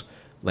sequels,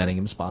 landing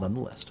him spot on the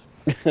list.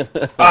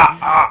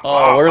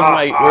 Oh,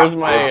 where's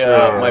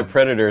my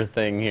Predator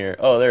thing here?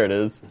 Oh, there it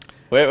is.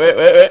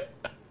 Wait.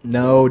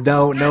 No.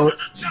 You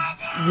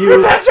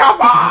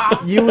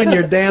and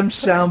your damn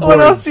soundboards.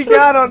 What else you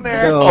got on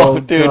there? Oh,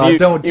 dude, God, you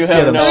don't have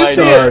get him no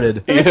idea. started.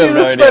 Let me You see have no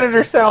this idea.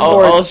 Predator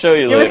soundboard. I'll show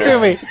you Give later. it to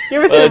me.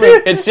 Give it Well, to me.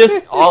 it's just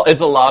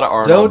it's a lot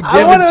of Don't Arnold.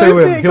 give wanna it to see him.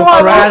 it. He'll Come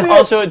on, crash. let's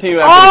I'll show it to you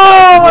Oh, after.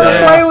 I want to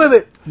Yeah. play with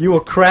it. You will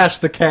crash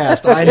the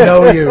cast. I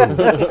know you.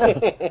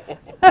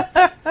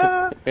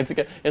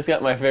 It's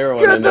got my favorite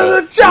one. Get in to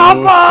it. the chopper!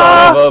 You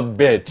son of a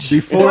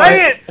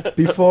bitch.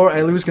 Before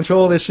I lose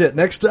control of this shit.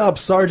 Next up,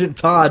 Sergeant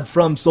Todd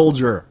from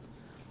Soldier.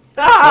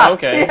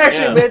 Okay, He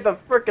actually yeah. made the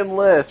freaking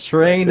list.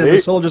 Trained as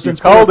a soldier since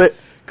called birth. it.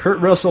 Kurt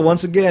Russell,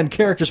 once again,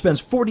 character spends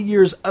 40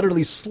 years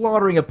utterly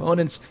slaughtering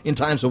opponents in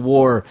times of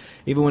war.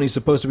 Even when he's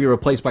supposed to be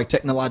replaced by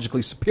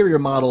technologically superior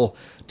model,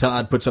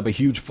 Todd puts up a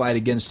huge fight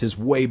against his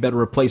way better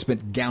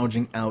replacement,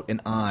 gouging out an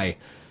eye.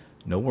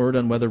 No word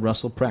on whether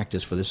Russell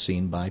practiced for this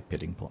scene by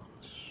pitting plums.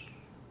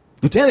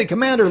 Lieutenant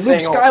Commander Luke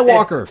Saying all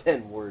Skywalker.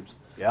 10 words.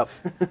 Yep.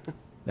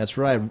 That's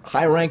right.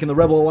 High rank in the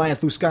Rebel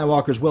Alliance, Luke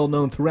Skywalker is well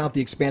known throughout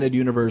the expanded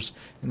universe,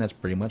 and that's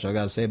pretty much all I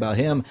got to say about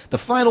him. The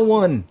final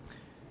one,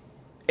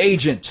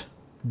 Agent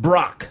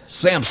Brock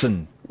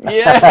Sampson.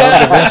 Yeah.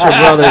 The Venture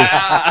Brothers,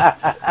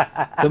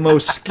 the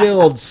most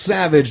skilled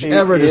savage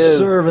ever to is.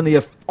 serve in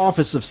the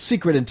Office of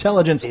Secret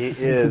Intelligence. He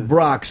is.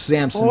 Brock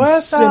Sampson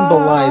West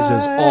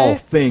symbolizes Side. all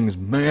things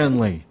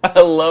manly. I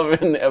love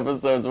in the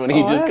episodes when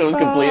he just goes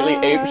completely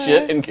ape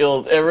shit and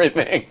kills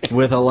everything.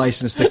 With a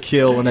license to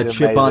kill and a He's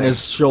chip on amazing.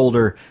 his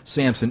shoulder,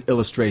 Sampson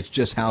illustrates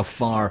just how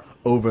far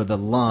over the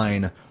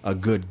line a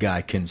good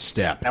guy can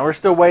step. Now we're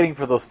still waiting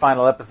for those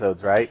final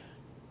episodes, right?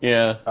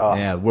 Yeah.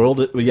 Yeah,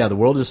 the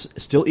world is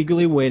still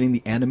eagerly awaiting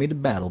the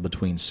animated battle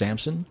between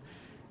Sampson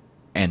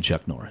and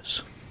Chuck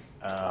Norris.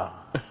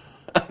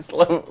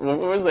 What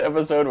was the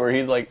episode where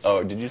he's like,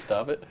 "Oh, did you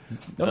stop it?"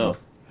 No. Oh,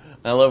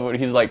 I love what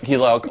he's like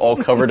all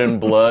covered in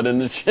blood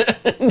and shit.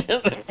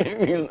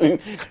 he's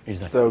like,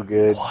 So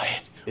good.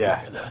 quiet.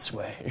 Yeah. We're this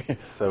way.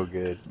 So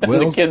good.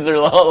 Well, The kids are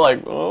all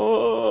like,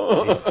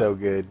 "Oh." He's so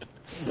good.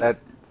 That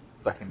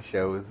fucking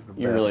show is the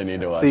best. You really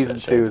need to watch Season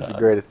that show, 2 is the Todd.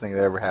 greatest thing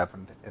that ever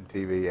happened in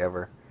TV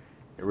ever.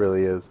 It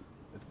really is.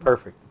 It's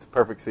perfect. It's a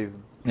perfect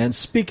season. and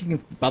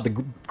speaking about the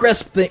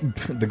best thing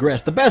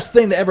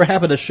that ever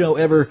happened to a show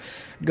ever,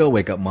 go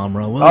wake up, Mom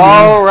Ra. will you?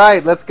 All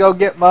right, let's go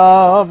get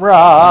Mom Ra.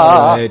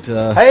 All right,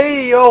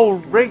 Hey, you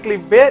old wrinkly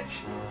bitch.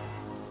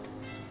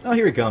 oh,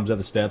 here he comes up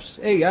the steps.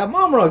 Hey,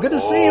 Mom Ra, good to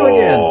see you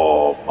again.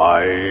 Oh,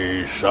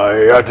 my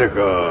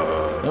sciatica.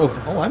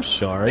 Oh, I'm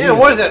sorry. Man,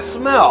 what does that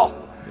smell?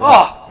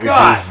 Oh,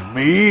 God. It is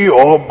me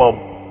or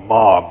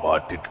Mama,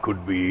 but it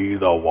could be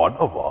either one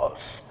of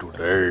us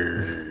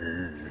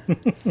today.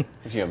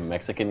 Did you have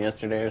Mexican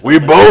yesterday or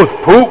something? We both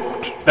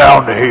pooped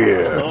down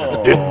here.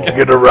 Didn't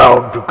get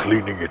around to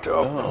cleaning it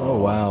up. Oh,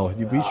 wow.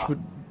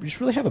 You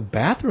should really have a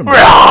bathroom.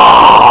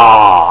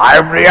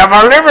 I'm the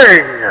ever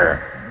living.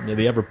 Yeah,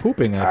 the ever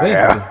pooping, I I think.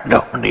 have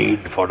no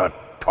need for the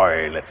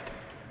toilet.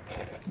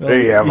 Well, The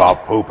you- ever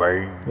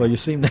pooping. Well, you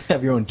seem to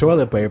have your own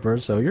toilet paper,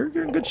 so you're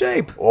in good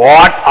shape.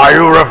 What are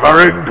you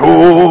referring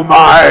to?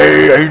 My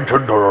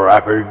ancient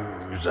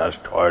wrappings as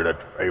toilet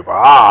paper?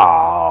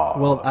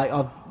 Well,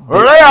 They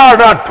are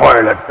not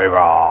toilet paper.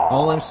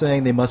 all I'm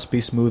saying, they must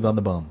be smooth on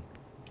the bum.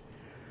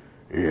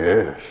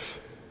 Yes.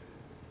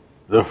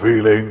 The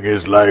feeling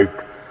is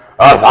like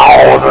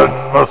 1,000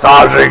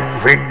 massaging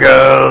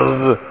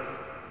fingers.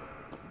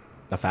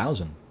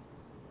 1,000.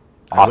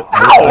 1,000.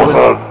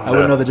 I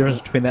wouldn't know the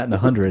difference between that and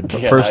 100,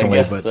 Yeah, personally.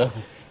 I guess But so.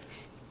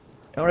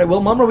 all right,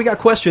 well, Mumra, we got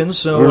questions.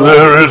 So,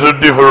 There is a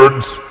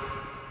difference.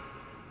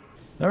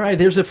 all right,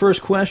 here's the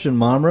first question,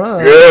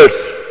 Mumra. Yes.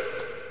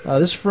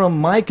 This is from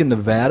Mike in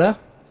Nevada.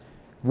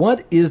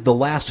 What is the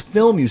last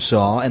film you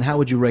saw, and how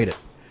would you rate it?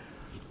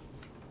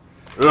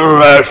 The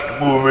last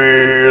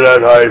movie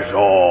that I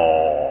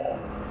saw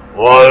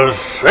was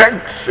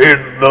Sex in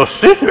the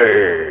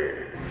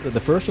City. The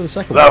first or the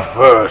second one? The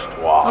first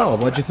one. Oh,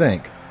 what'd you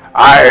think?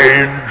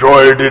 I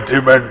enjoyed it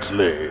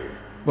immensely.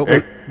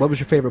 What was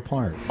your favorite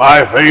part?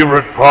 My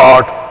favorite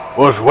part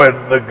was when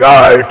the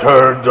guy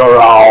turns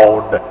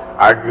around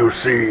and you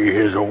see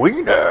his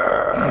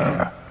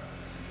wiener.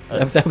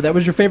 That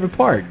was your favorite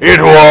part. It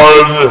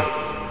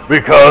was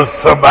because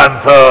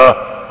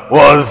Samantha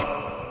was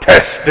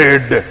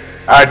tested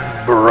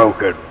and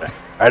broken.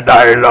 And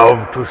I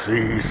love to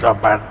see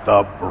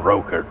Samantha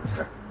broken.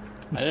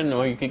 I didn't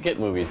know you could get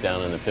movies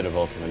down in the pit of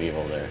ultimate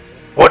evil there.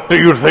 What do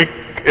you think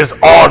is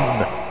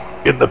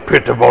on in the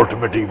pit of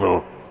ultimate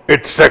evil?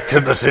 It's Sex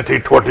in the City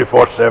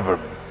 24/7.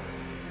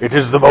 It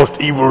is the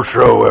most evil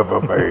show ever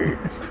made.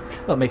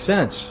 Well, it makes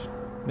sense.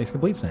 Makes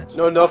complete sense.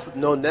 No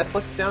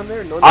Netflix down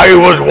there? No I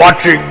was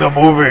watching the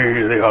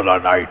movie the other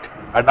night,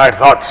 and I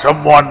thought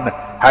someone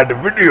had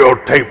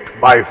videotaped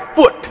my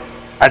foot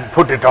and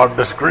put it on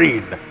the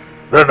screen.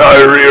 Then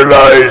I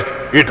realized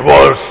it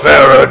was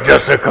Sarah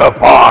Jessica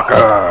Parker.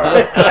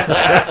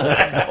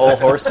 Old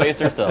Horseface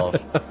herself.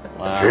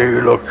 Wow.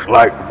 She looks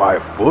like my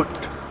foot.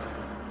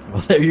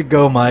 Well, there you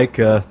go, Mike.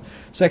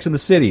 Sex and the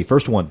City,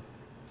 first one.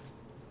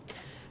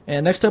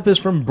 And next up is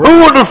from Who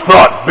would have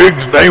thought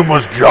Big's name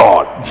was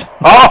John?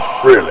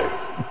 Huh? Really?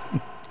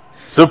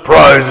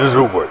 Surprises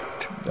await.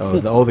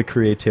 the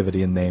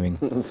creativity in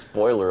naming.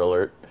 Spoiler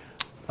alert.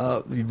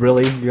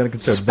 Really? You're going to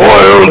consider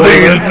Spoil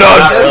these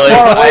nuts! Really,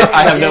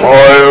 I have no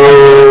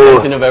Spoil!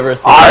 intention of ever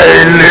seeing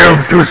I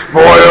live to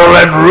spoil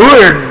and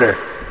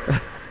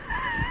ruin!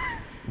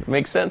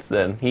 Makes sense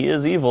then. He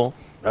is evil.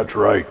 That's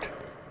right.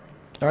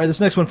 All right, this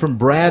next one from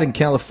Brad in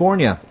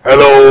California.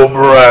 Hello,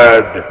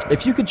 Brad.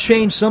 If you could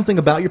change something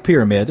about your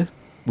pyramid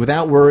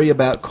without worry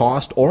about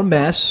cost or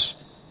mess,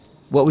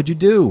 what would you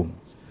do?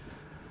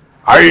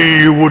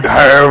 I would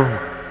have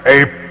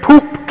a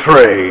poop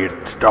tray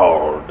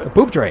installed. A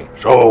poop tray.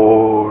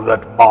 So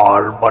that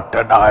Marmot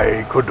and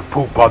I could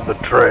poop on the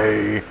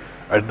tray,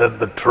 and then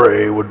the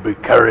tray would be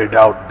carried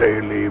out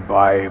daily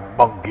by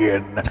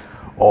Munkian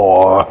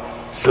or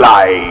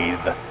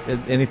Slithe.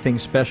 Anything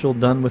special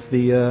done with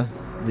the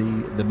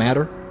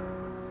matter?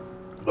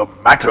 The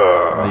matter.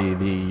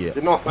 The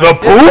The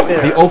poop?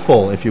 the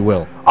offal, if you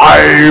will.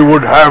 I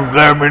would have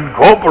them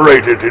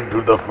incorporated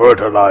into the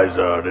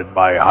fertilizer in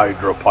my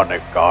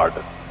hydroponic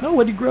garden. Oh,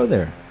 what do you grow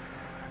there?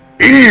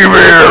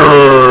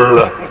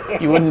 Evil!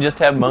 You wouldn't just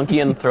have Monkey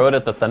and throw it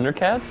at the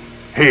Thundercats?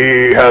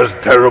 He has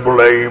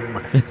terrible aim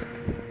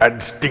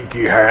and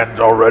stinky hands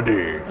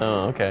already.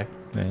 Oh, okay.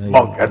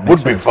 Monk, it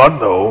would be fun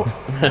though.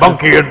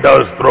 Munkian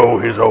does throw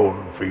his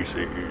own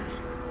feces.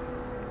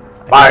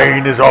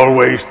 Mine is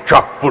always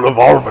chock full of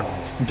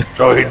almonds,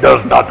 so he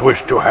does not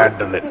wish to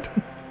handle it.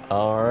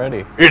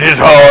 Alrighty. It is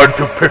hard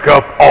to pick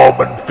up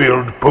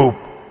almond-filled poop.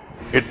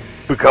 It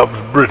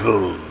becomes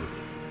brittle.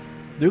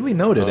 Duly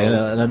noted, and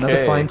another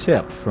Okay. fine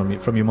tip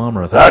from your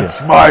mama.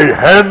 That's my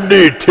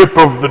handy tip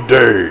of the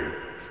day.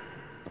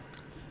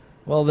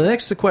 Well, the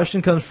next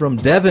question comes from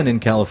Devin in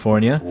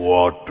California.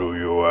 What do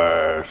you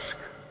ask?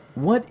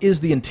 What is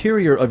the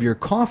interior of your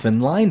coffin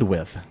lined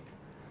with?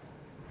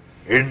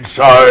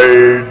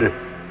 Inside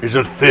is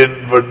a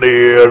thin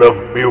veneer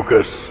of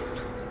mucus.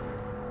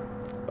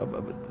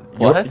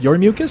 What? Your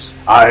mucus?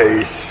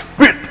 I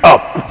spit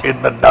up in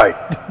the night.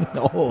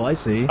 Oh, I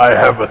see. I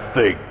have a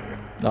thing.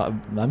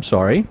 I'm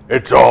sorry.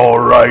 It's all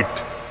right.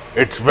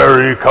 It's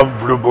very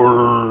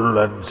comfortable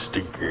and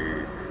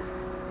stinky.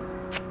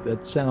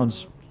 That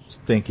sounds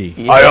stinky.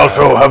 Yeah. I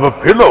also have a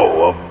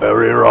pillow of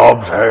Mary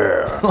Rob's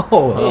hair.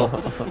 Oh,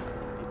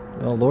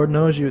 well, Lord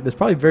knows you. There's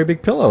probably a very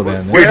big pillow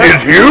then. It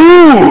is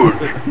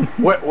huge!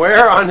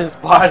 Where on his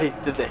body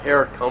did the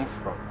hair come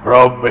from?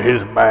 From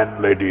his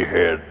man-lady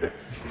head.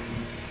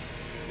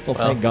 Well,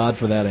 thank God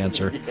for that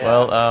answer.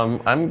 Well,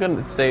 I'm going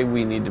to say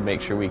we need to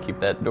make sure we keep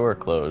that door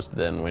closed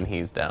then when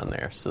he's down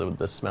there so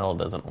the smell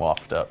doesn't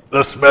waft up.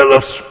 The smell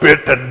of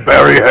spit and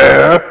berry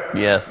hair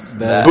Yes.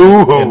 That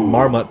Boo-hoo. and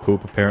marmot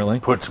poop,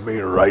 apparently. puts me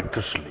right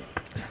to sleep.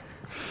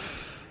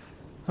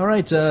 All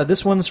right,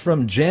 this one's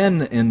from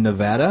Jen in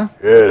Nevada.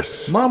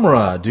 Yes.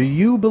 Mamra, do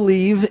you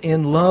believe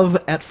in love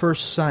at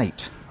first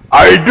sight?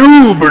 I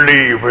do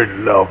believe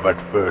in love at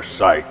first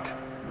sight.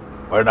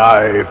 When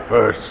I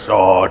first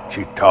saw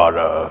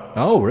Chitara,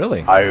 Oh,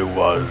 really? I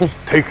was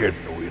taken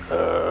with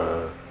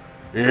her.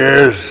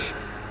 Yes,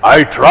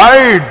 I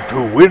tried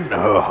to win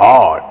her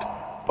heart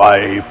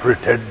by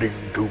pretending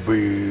to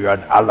be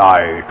an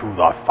ally to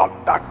the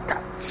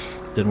Thundercats.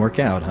 Didn't work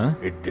out, huh?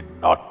 It did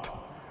not.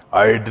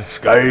 I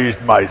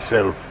disguised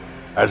myself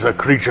as a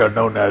creature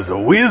known as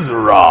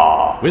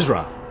Wizra.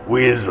 Wizra.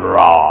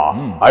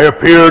 Wizra. I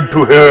appeared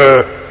to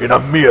her in a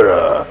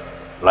mirror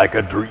like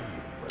a dream.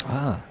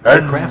 Ah, very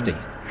And crafty.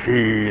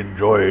 She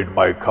enjoyed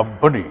my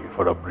company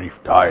for a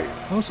brief time.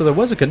 Oh, so there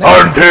was a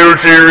connection. Until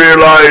she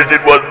realized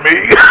it was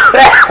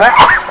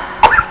me.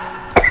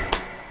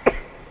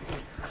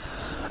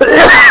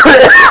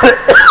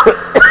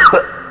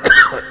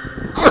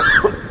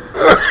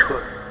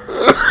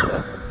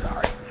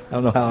 I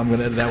don't know how I'm going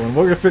to edit that one.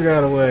 We're going to figure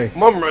out a way.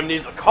 Mumra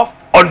needs a cough.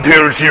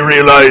 Until she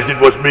realized it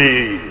was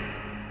me.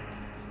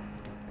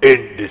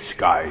 In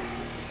disguise.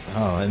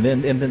 Oh, and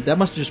then that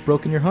must have just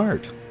broken your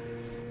heart.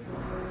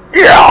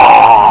 Yeah.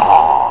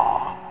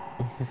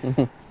 All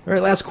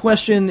right, last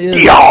question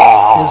is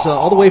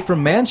all the way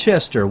from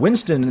Manchester,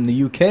 Winston in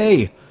the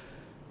UK.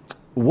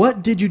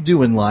 What did you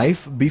do in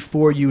life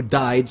before you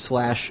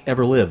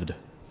died/ever lived?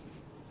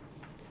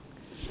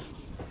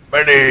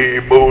 Many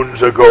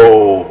moons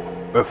ago,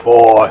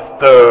 before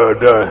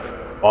Third Earth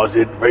was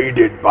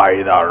invaded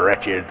by the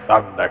wretched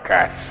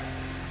Thundercats,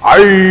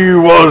 I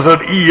was an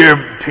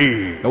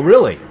EMT. Oh,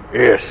 really?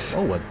 Yes.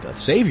 Oh, what a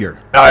savior.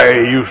 I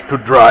used to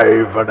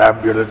drive an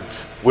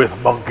ambulance with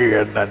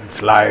Munkian and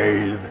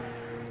Slithe,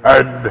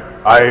 and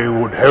I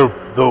would help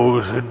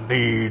those in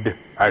need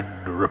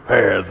and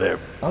repair them.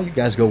 Oh, you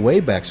guys go way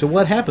back. So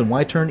what happened?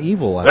 Why turn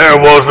evil? There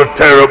was a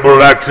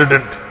terrible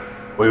accident.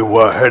 We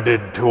were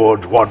headed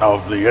towards one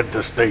of the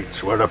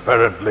interstates where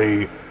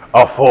apparently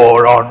a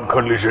 4-on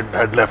collision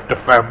had left a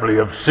family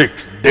of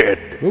 6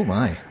 dead. Oh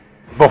my.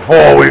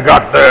 Before we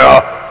got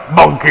there,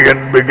 Monkey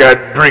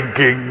began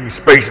drinking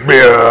space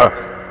beer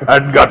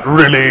and got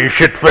really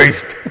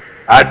shit-faced,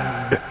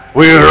 and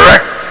we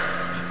wrecked.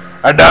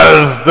 And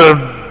as the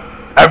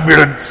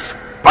ambulance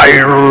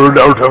spiraled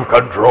out of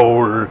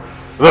control,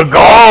 the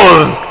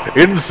gauze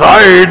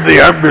inside the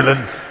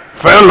ambulance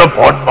fell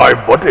upon my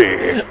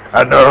body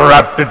and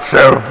wrapped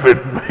itself in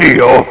me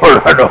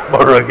over and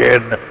over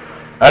again.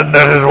 And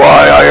that is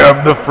why I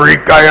am the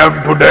freak I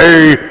am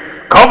today,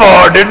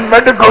 covered in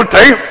medical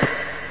tape.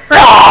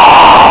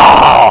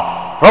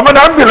 From an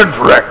ambulance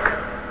wreck.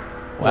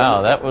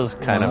 Wow, that was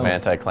kind of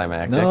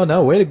anticlimactic.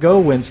 No, way to go,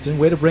 Winston.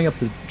 Way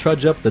to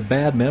trudge up the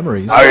bad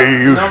memories.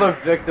 Another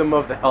victim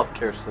of the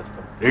healthcare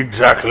system.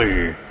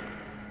 Exactly.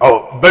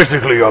 Oh,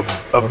 basically a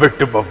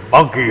victim of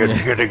Monkey and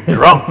getting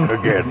drunk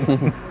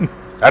again.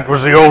 That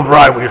was the old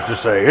rhyme we used to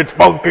say. It's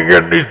Monkey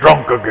and he's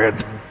drunk again.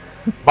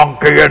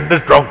 Monkey and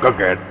he's drunk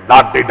again.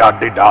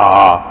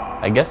 Da-de-da-de-da.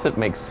 I guess it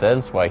makes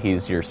sense why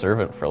he's your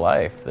servant for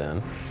life,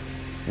 then.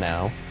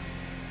 Now.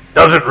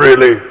 Does it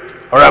really?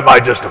 Or am I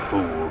just a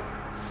fool?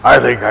 I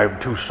think I'm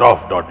too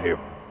soft on him.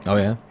 Oh,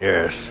 yeah?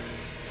 Yes.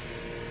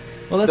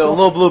 Well, that's The all.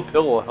 little blue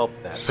pill will help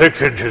that.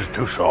 6 inches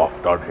too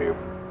soft on him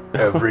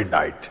every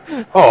night.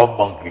 Oh,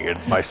 Monkey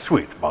and my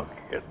sweet Monkey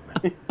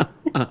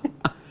and.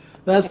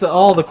 That's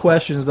all the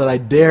questions that I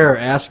dare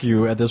ask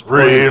you at this point.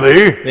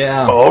 Really?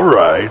 Yeah. All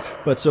right.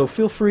 But so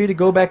feel free to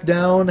go back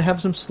down, have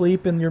some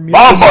sleep in your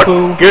mucus poo.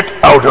 Mama, get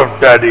out of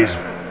Daddy's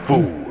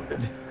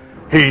food.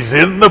 He's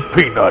in the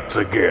peanuts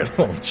again.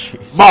 Oh,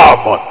 jeez.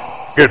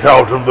 Mama, get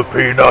out of the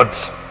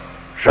peanuts.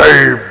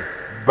 Shame.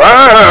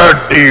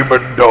 Bad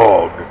demon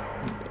dog.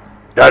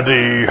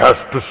 Daddy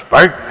has to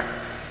spank.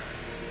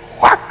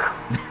 Whack.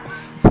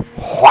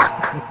 Whack.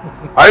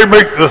 I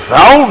make the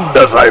sound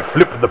as I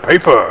flip the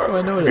paper. So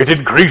I know it It is.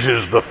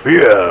 increases the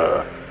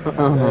fear.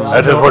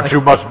 That is what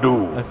you must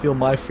do. I feel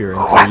my fear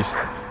increase.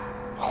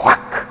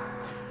 Whack.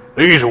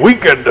 These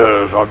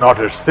weekenders are not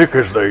as thick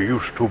as they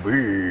used to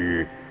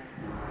be.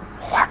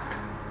 Whack.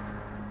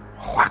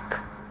 Whack.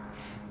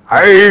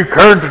 I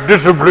can't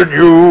discipline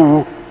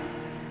you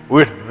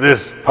with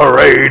this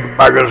parade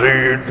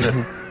magazine.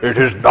 It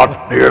is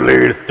not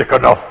nearly thick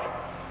enough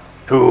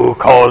to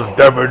cause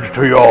damage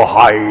to your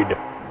hide.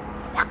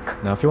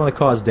 Whack. Now, if you want to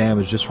cause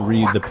damage, just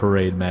read the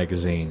Parade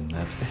magazine.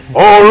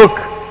 Oh, look!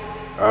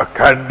 A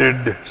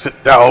candid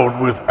sit down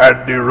with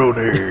Andy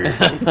Rooney.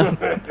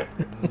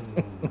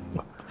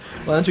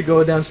 Why don't you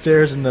go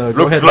downstairs and go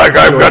Looks ahead like and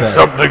I've enjoy got that.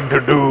 something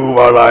to do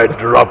while I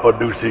drop a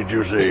Doocy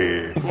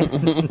Juicy.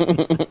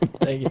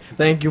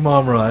 Thank you,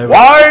 Mom Rye.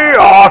 Why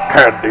are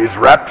candies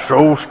wrapped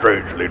so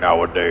strangely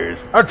nowadays?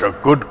 That's a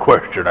good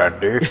question,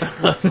 Andy.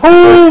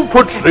 Who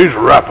puts these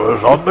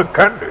wrappers on the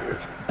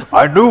candies?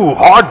 I knew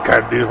hard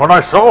candies when I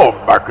saw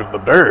them back in the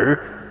day.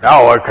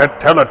 Now I can't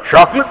tell a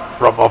chocolate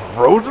from a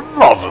frozen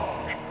lozenge.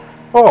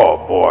 Oh,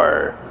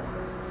 boy.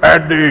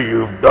 Andy,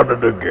 you've done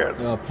it again.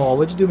 Paul,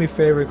 would you do me a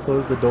favor?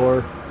 Close the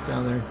door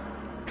down there.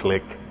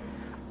 Click.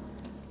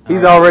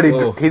 He's Whoa.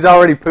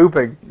 already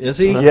pooping. Is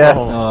he? Yes.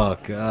 Oh,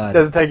 It God.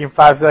 doesn't take him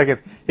 5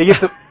 seconds. He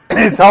gets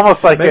it's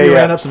almost like Maybe he a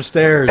ran up some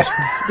stairs.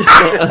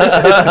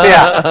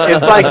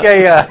 it's like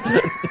a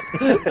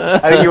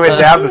I think he went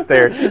down the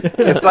stairs.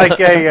 It's like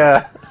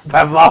a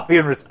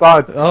Pavlovian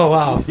response. Oh,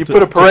 wow. You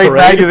put a parade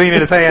magazine in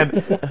his hand.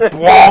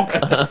 Blonk.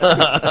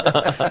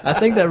 I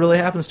think that really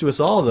happens to us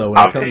all, though,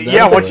 when it comes down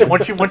Yeah, to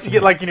once it. you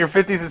get like in your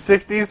 50s and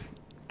 60s,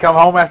 come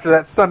home after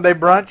that Sunday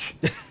brunch,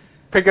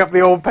 pick up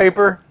the old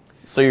paper.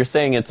 So you're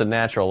saying it's a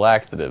natural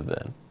laxative,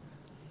 then?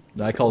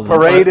 I call it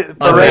Parade-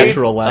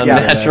 unnatural lack. Yeah.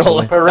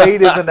 Unnatural.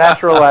 Parade is a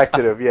natural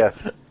laxative,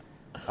 yes.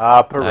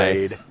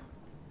 Parade. Nice.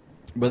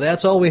 But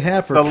that's all we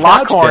have for The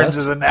Couchcast. Lockhorns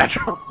is a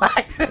natural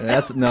laxative.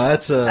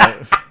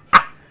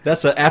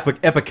 That's a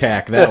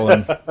epicac, that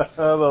one.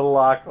 The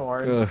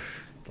Lockhorn. Ugh.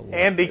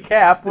 Andy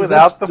Cap Is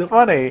without that the still-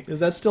 funny.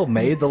 Is that still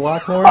made, the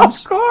Of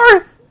Lockhorns?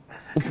 course.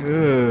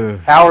 Ugh.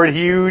 Howard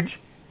Hughes.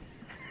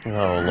 Oh,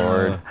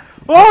 Lord.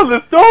 Oh,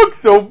 this dog's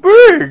so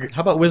big.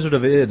 How about Wizard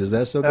of Id? Is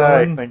that still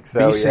I going? think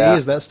so, BC, yeah.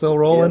 is that still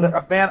rolling?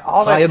 Yeah, man,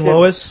 all that High and shit,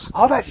 Lois?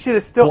 all that shit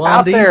is still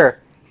Blondie? out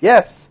there.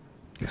 Yes.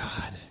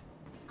 God.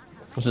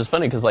 Which is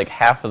funny, because like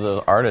half of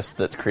the artists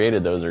that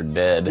created those are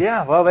dead.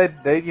 Yeah. Well, they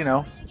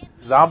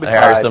zombie. I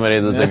hire somebody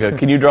that's like,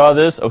 can you draw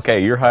this?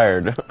 Okay, you're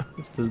hired.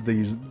 It's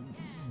these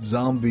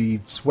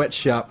zombie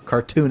sweatshop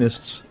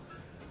cartoonists.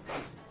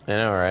 I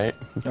know, right?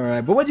 All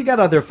right, but what you got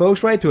out there,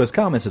 folks? Write to us,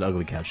 comments at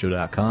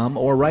uglycouchshow.com,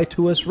 or write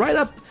to us right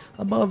up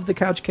above the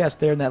Couchcast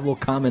there in that little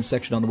comment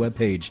section on the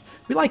webpage.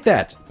 We like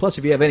that. Plus,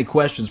 if you have any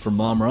questions for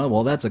Momra,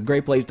 well, that's a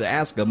great place to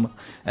ask them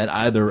at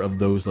either of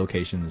those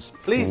locations.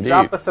 Please Indeed.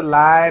 drop us a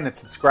line and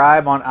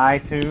subscribe on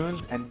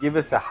iTunes and give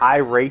us a high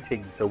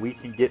rating so we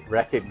can get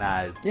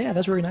recognized. Yeah,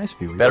 that's very nice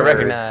of you. Better Word.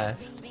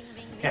 recognize.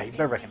 Yeah, you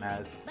better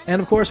recognize. And,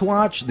 of course,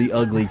 watch The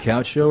Ugly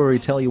Couch Show, where we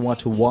tell you what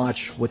to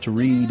watch, what to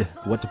read,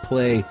 what to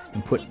play,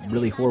 and put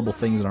really horrible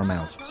things in our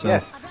mouths. So,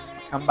 Yes.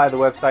 come by the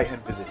website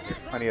and visit. There's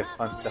plenty of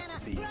fun stuff to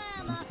see.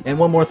 And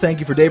one more thank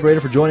you for Dave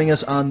Rader for joining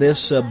us on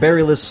this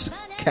Barryless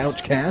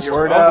Couch Cast.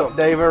 Word up,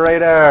 Dave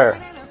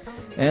Rader.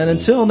 And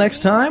until next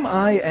time,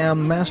 I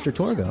am Master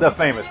Torgo. The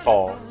famous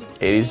Paul.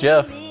 80s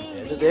Jeff.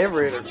 And the Dave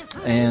Reader.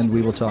 And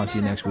we will talk to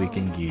you next week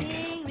in Geek.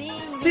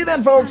 See you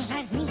then, folks.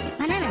 Drives me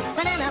banana,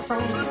 banana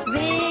phone.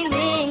 Ring,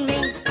 ring.